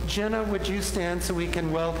 Columba's. Jenna, would you stand so we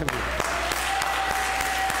can welcome you?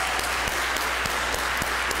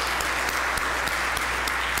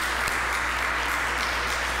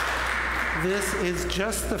 This is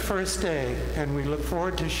just the first day, and we look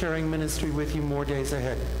forward to sharing ministry with you more days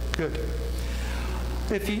ahead. Good.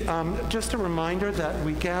 Just a reminder that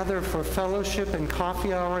we gather for fellowship and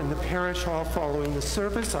coffee hour in the parish hall following the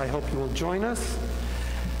service. I hope you will join us.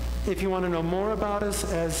 If you want to know more about us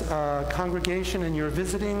as a congregation and you're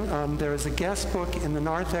visiting, there is a guest book in the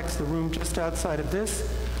narthex, the room just outside of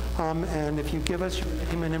this. And if you give us your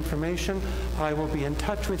name and information, I will be in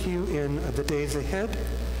touch with you in the days ahead.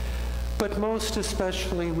 But most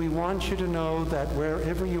especially, we want you to know that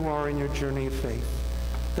wherever you are in your journey of faith,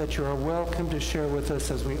 that you are welcome to share with us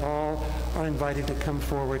as we all are invited to come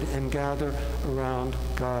forward and gather around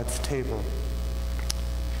God's table.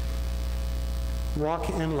 Walk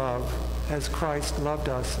in love as Christ loved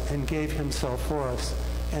us and gave himself for us,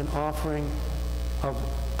 an offering of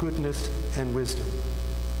goodness and wisdom.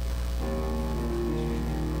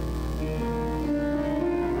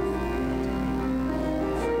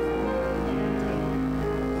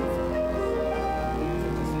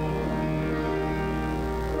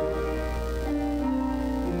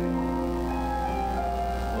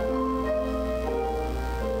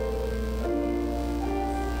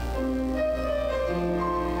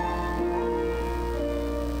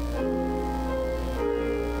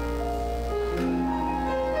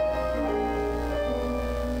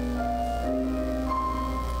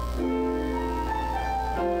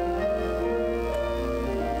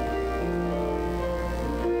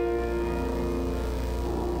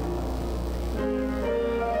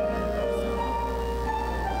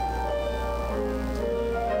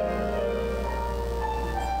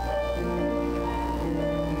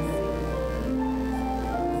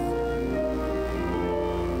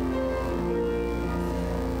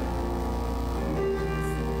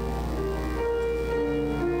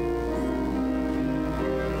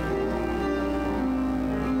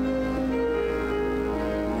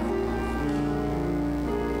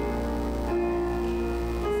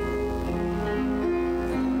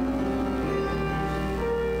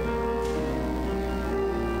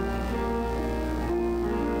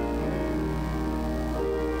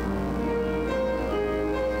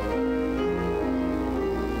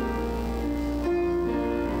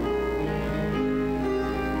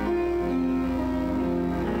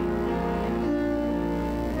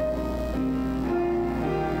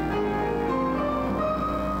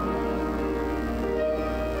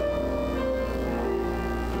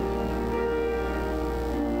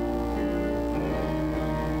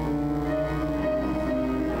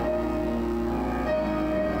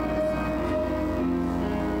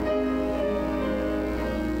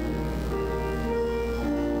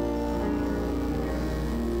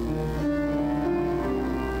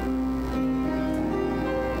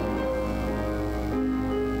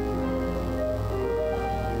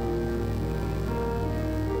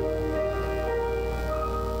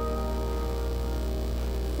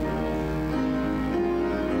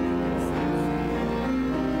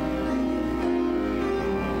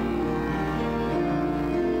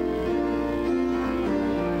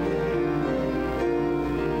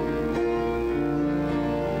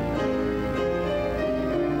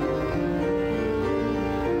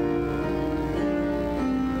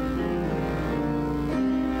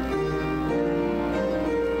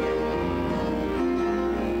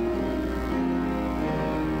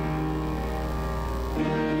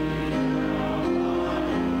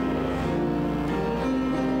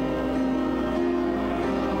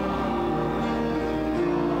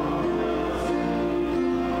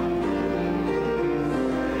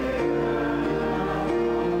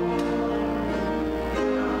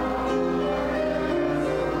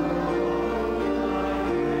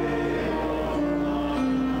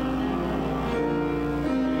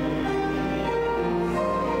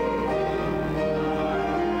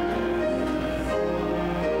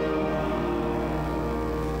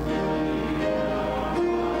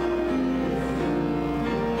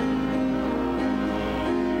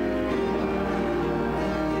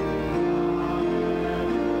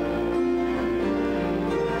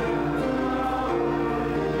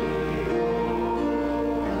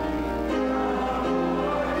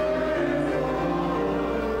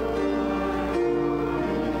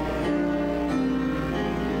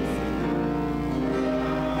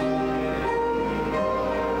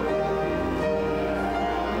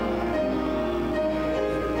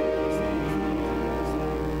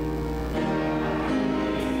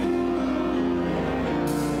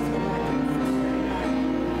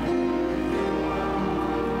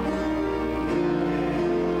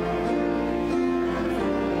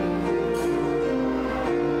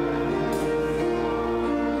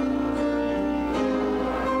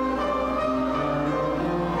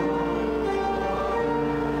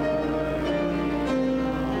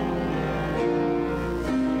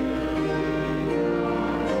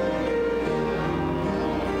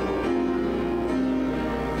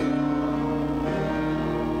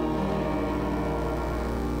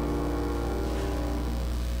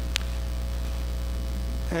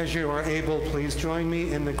 As you are able, please join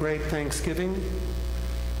me in the great thanksgiving.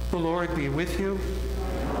 The Lord be with you.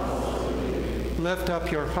 Lift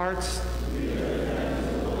up your hearts.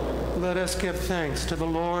 Let us give thanks to the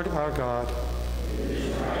Lord our God.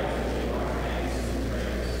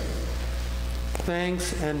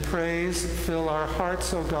 Thanks and praise fill our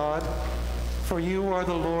hearts, O God, for you are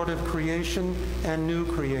the Lord of creation and new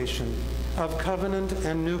creation, of covenant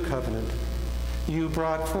and new covenant. You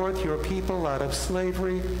brought forth your people out of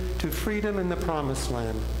slavery to freedom in the promised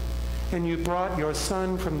land, and you brought your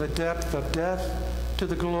Son from the depth of death to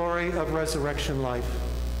the glory of resurrection life.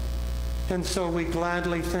 And so we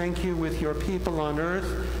gladly thank you with your people on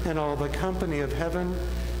earth and all the company of heaven,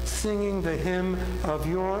 singing the hymn of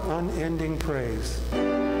your unending praise.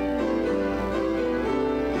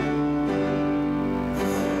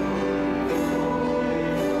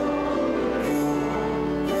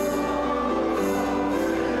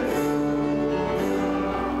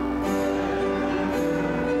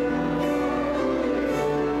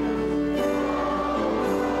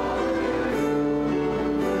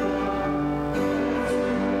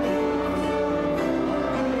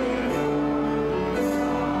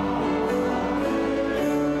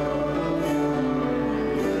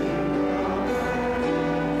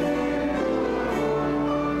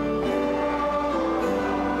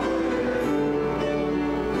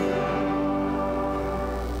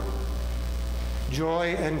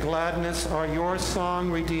 Joy and gladness are your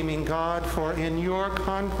song, redeeming God, for in your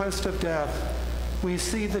conquest of death, we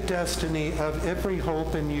see the destiny of every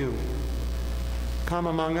hope in you. Come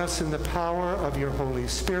among us in the power of your Holy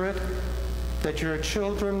Spirit, that your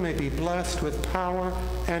children may be blessed with power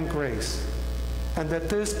and grace, and that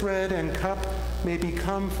this bread and cup may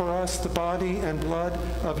become for us the body and blood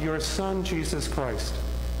of your Son, Jesus Christ,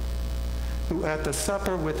 who at the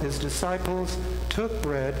supper with his disciples took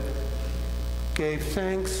bread, gave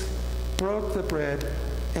thanks, broke the bread,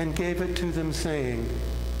 and gave it to them, saying,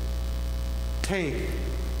 "Take,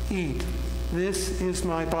 eat, this is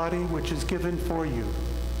my body which is given for you.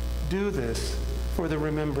 Do this for the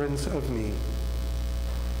remembrance of me."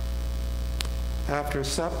 After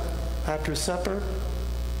supper,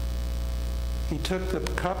 he took the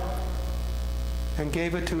cup and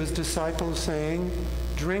gave it to his disciples, saying,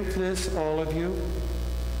 "Drink this, all of you.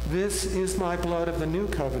 This is my blood of the new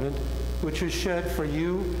covenant, which is shed for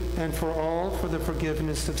you and for all for the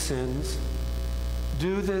forgiveness of sins.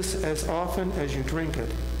 Do this as often as you drink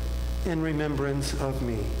it in remembrance of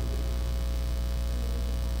me."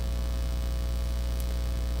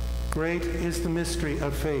 Great is the mystery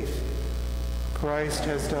of faith. Christ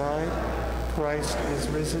has died. Christ is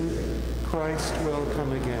risen. Christ will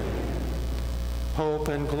come again. Hope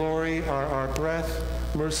and glory are our breath,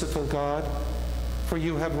 merciful God, for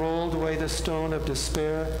you have rolled away the stone of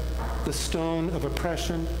despair, the stone of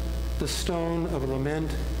oppression, the stone of lament,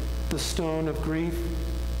 the stone of grief,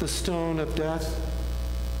 the stone of death,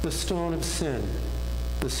 the stone of sin,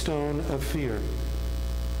 the stone of fear.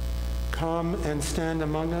 Come and stand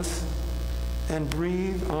among us and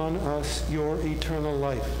breathe on us your eternal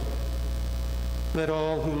life. Let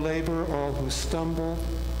all who labor, all who stumble,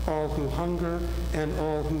 all who hunger, and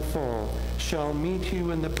all who fall shall meet you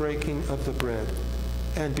in the breaking of the bread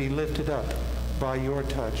and be lifted up by your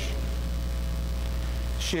touch.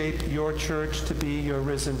 Shape your church to be your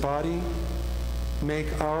risen body.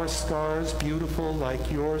 Make our scars beautiful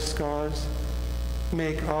like your scars.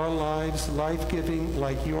 Make our lives life-giving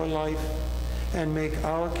like your life, and make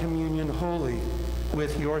our communion holy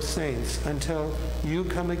with your saints until you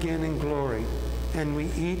come again in glory and we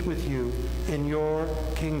eat with you in your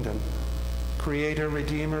kingdom. Creator,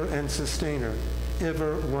 Redeemer, and Sustainer,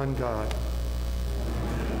 ever one God.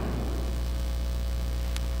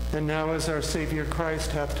 And now, as our Savior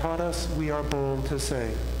Christ hath taught us, we are bold to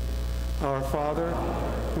say, Our Father,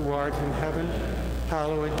 who art in heaven,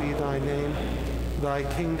 hallowed be thy name. Thy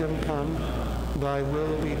kingdom come, thy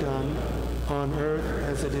will be done, on earth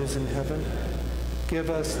as it is in heaven. Give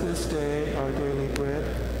us this day our daily bread,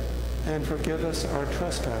 and forgive us our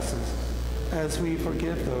trespasses, as we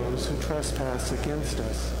forgive those who trespass against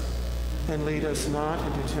us. And lead us not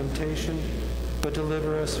into temptation, but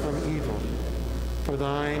deliver us from evil. For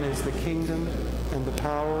thine is the kingdom, and the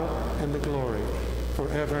power, and the glory,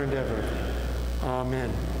 forever and ever.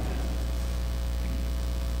 Amen.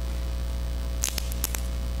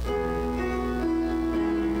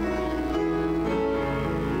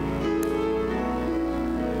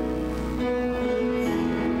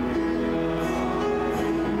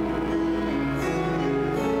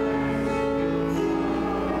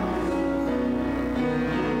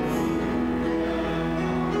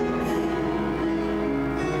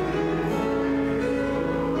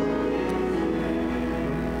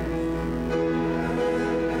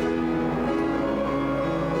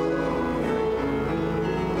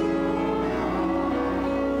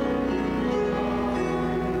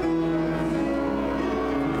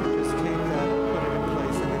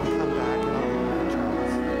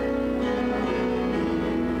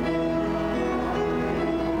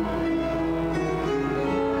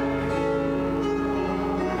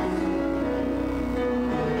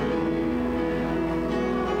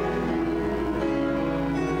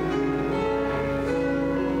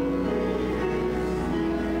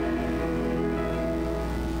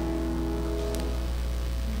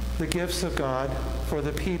 the gifts of God for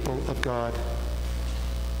the people of God.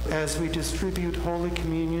 As we distribute Holy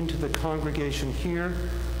Communion to the congregation here,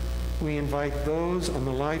 we invite those on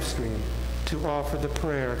the live stream to offer the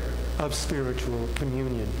prayer of spiritual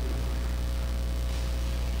communion.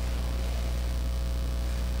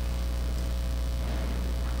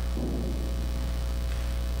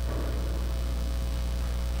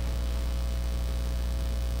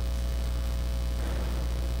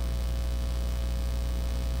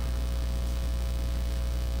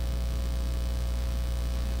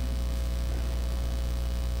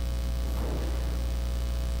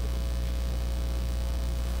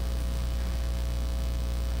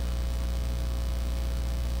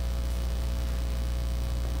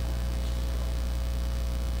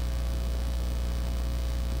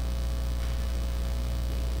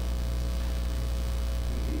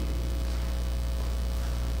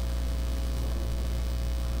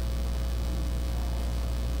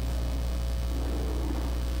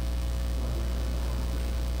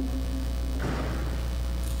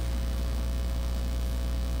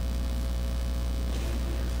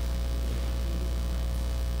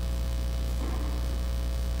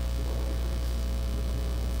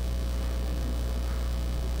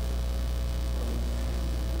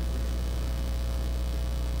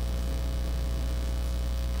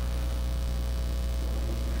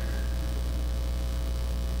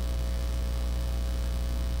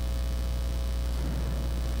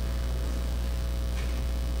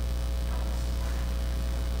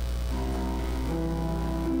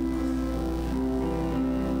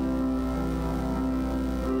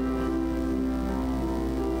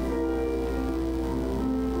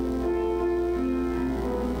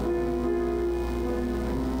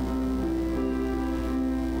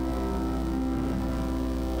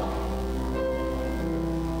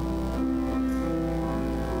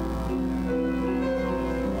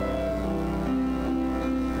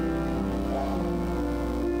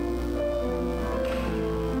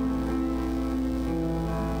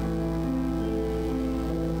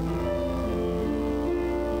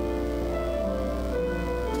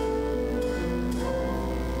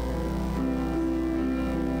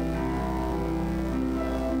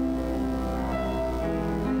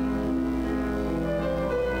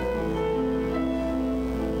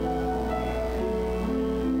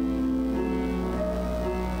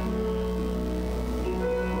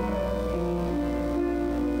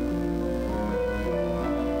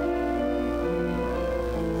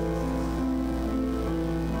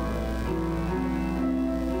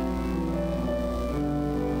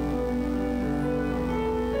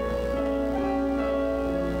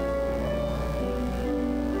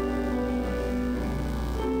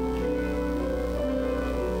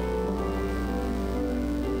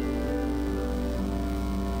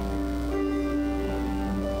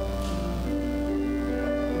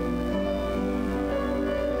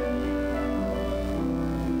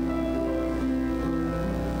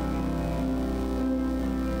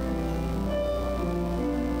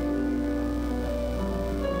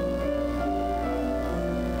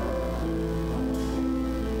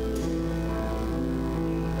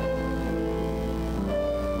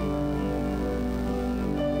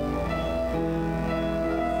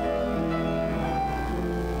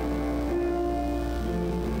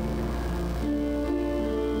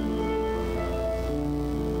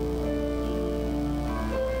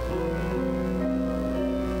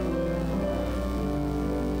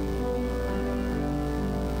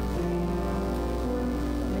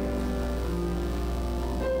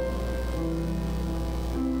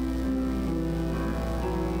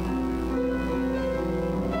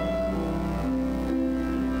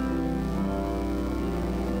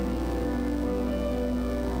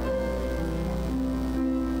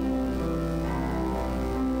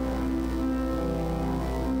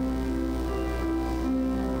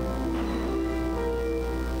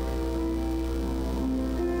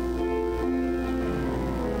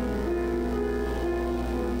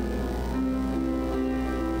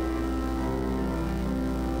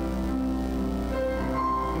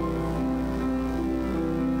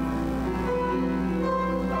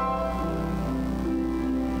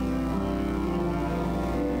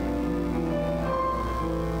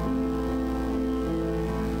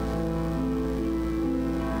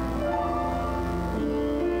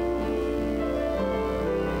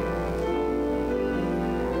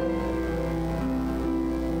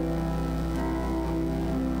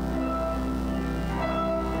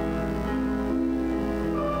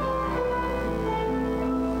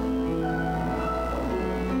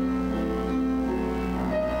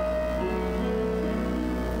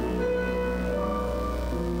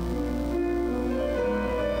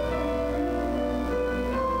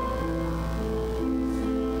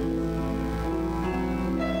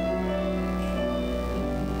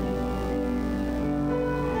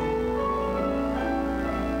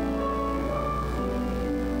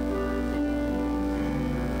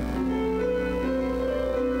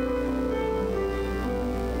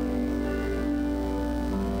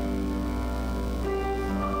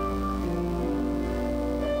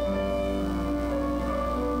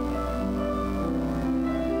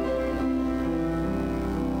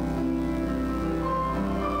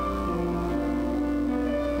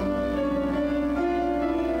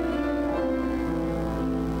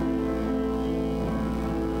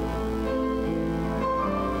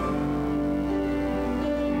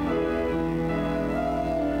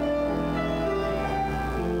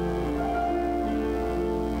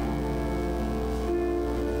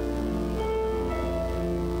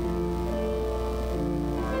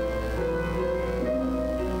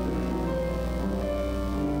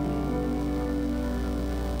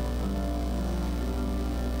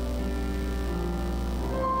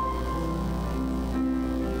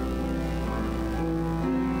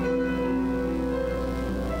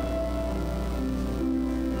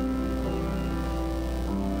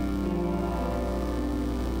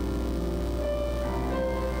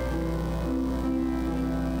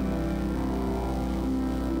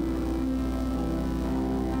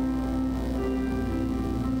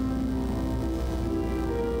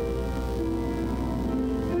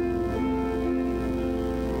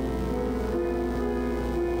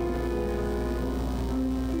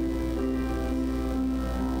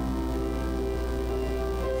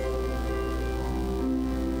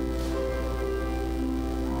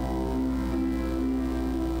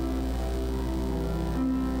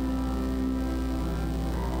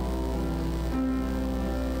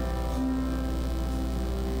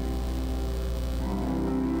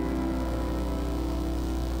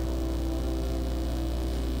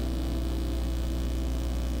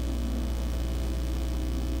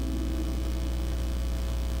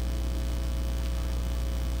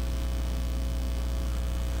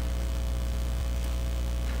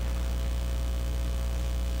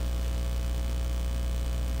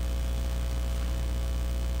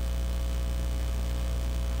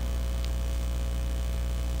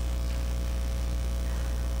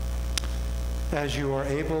 As you are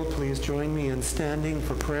able, please join me in standing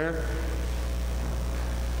for prayer.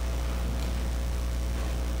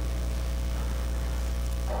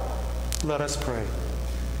 Let us pray.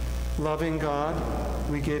 Loving God,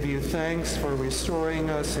 we give you thanks for restoring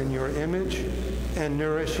us in your image and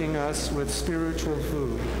nourishing us with spiritual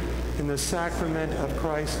food in the sacrament of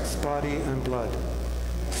Christ's body and blood.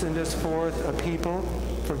 Send us forth a people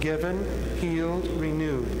forgiven, healed,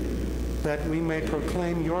 renewed, that we may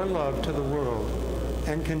proclaim your love to the world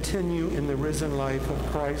and continue in the risen life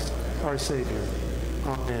of Christ our Savior.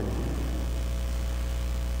 Amen.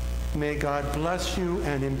 May God bless you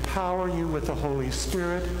and empower you with the Holy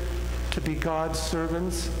Spirit to be God's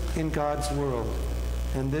servants in God's world.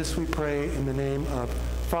 And this we pray in the name of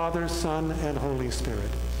Father, Son, and Holy Spirit.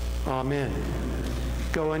 Amen.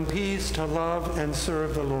 Go in peace to love and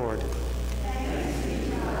serve the Lord.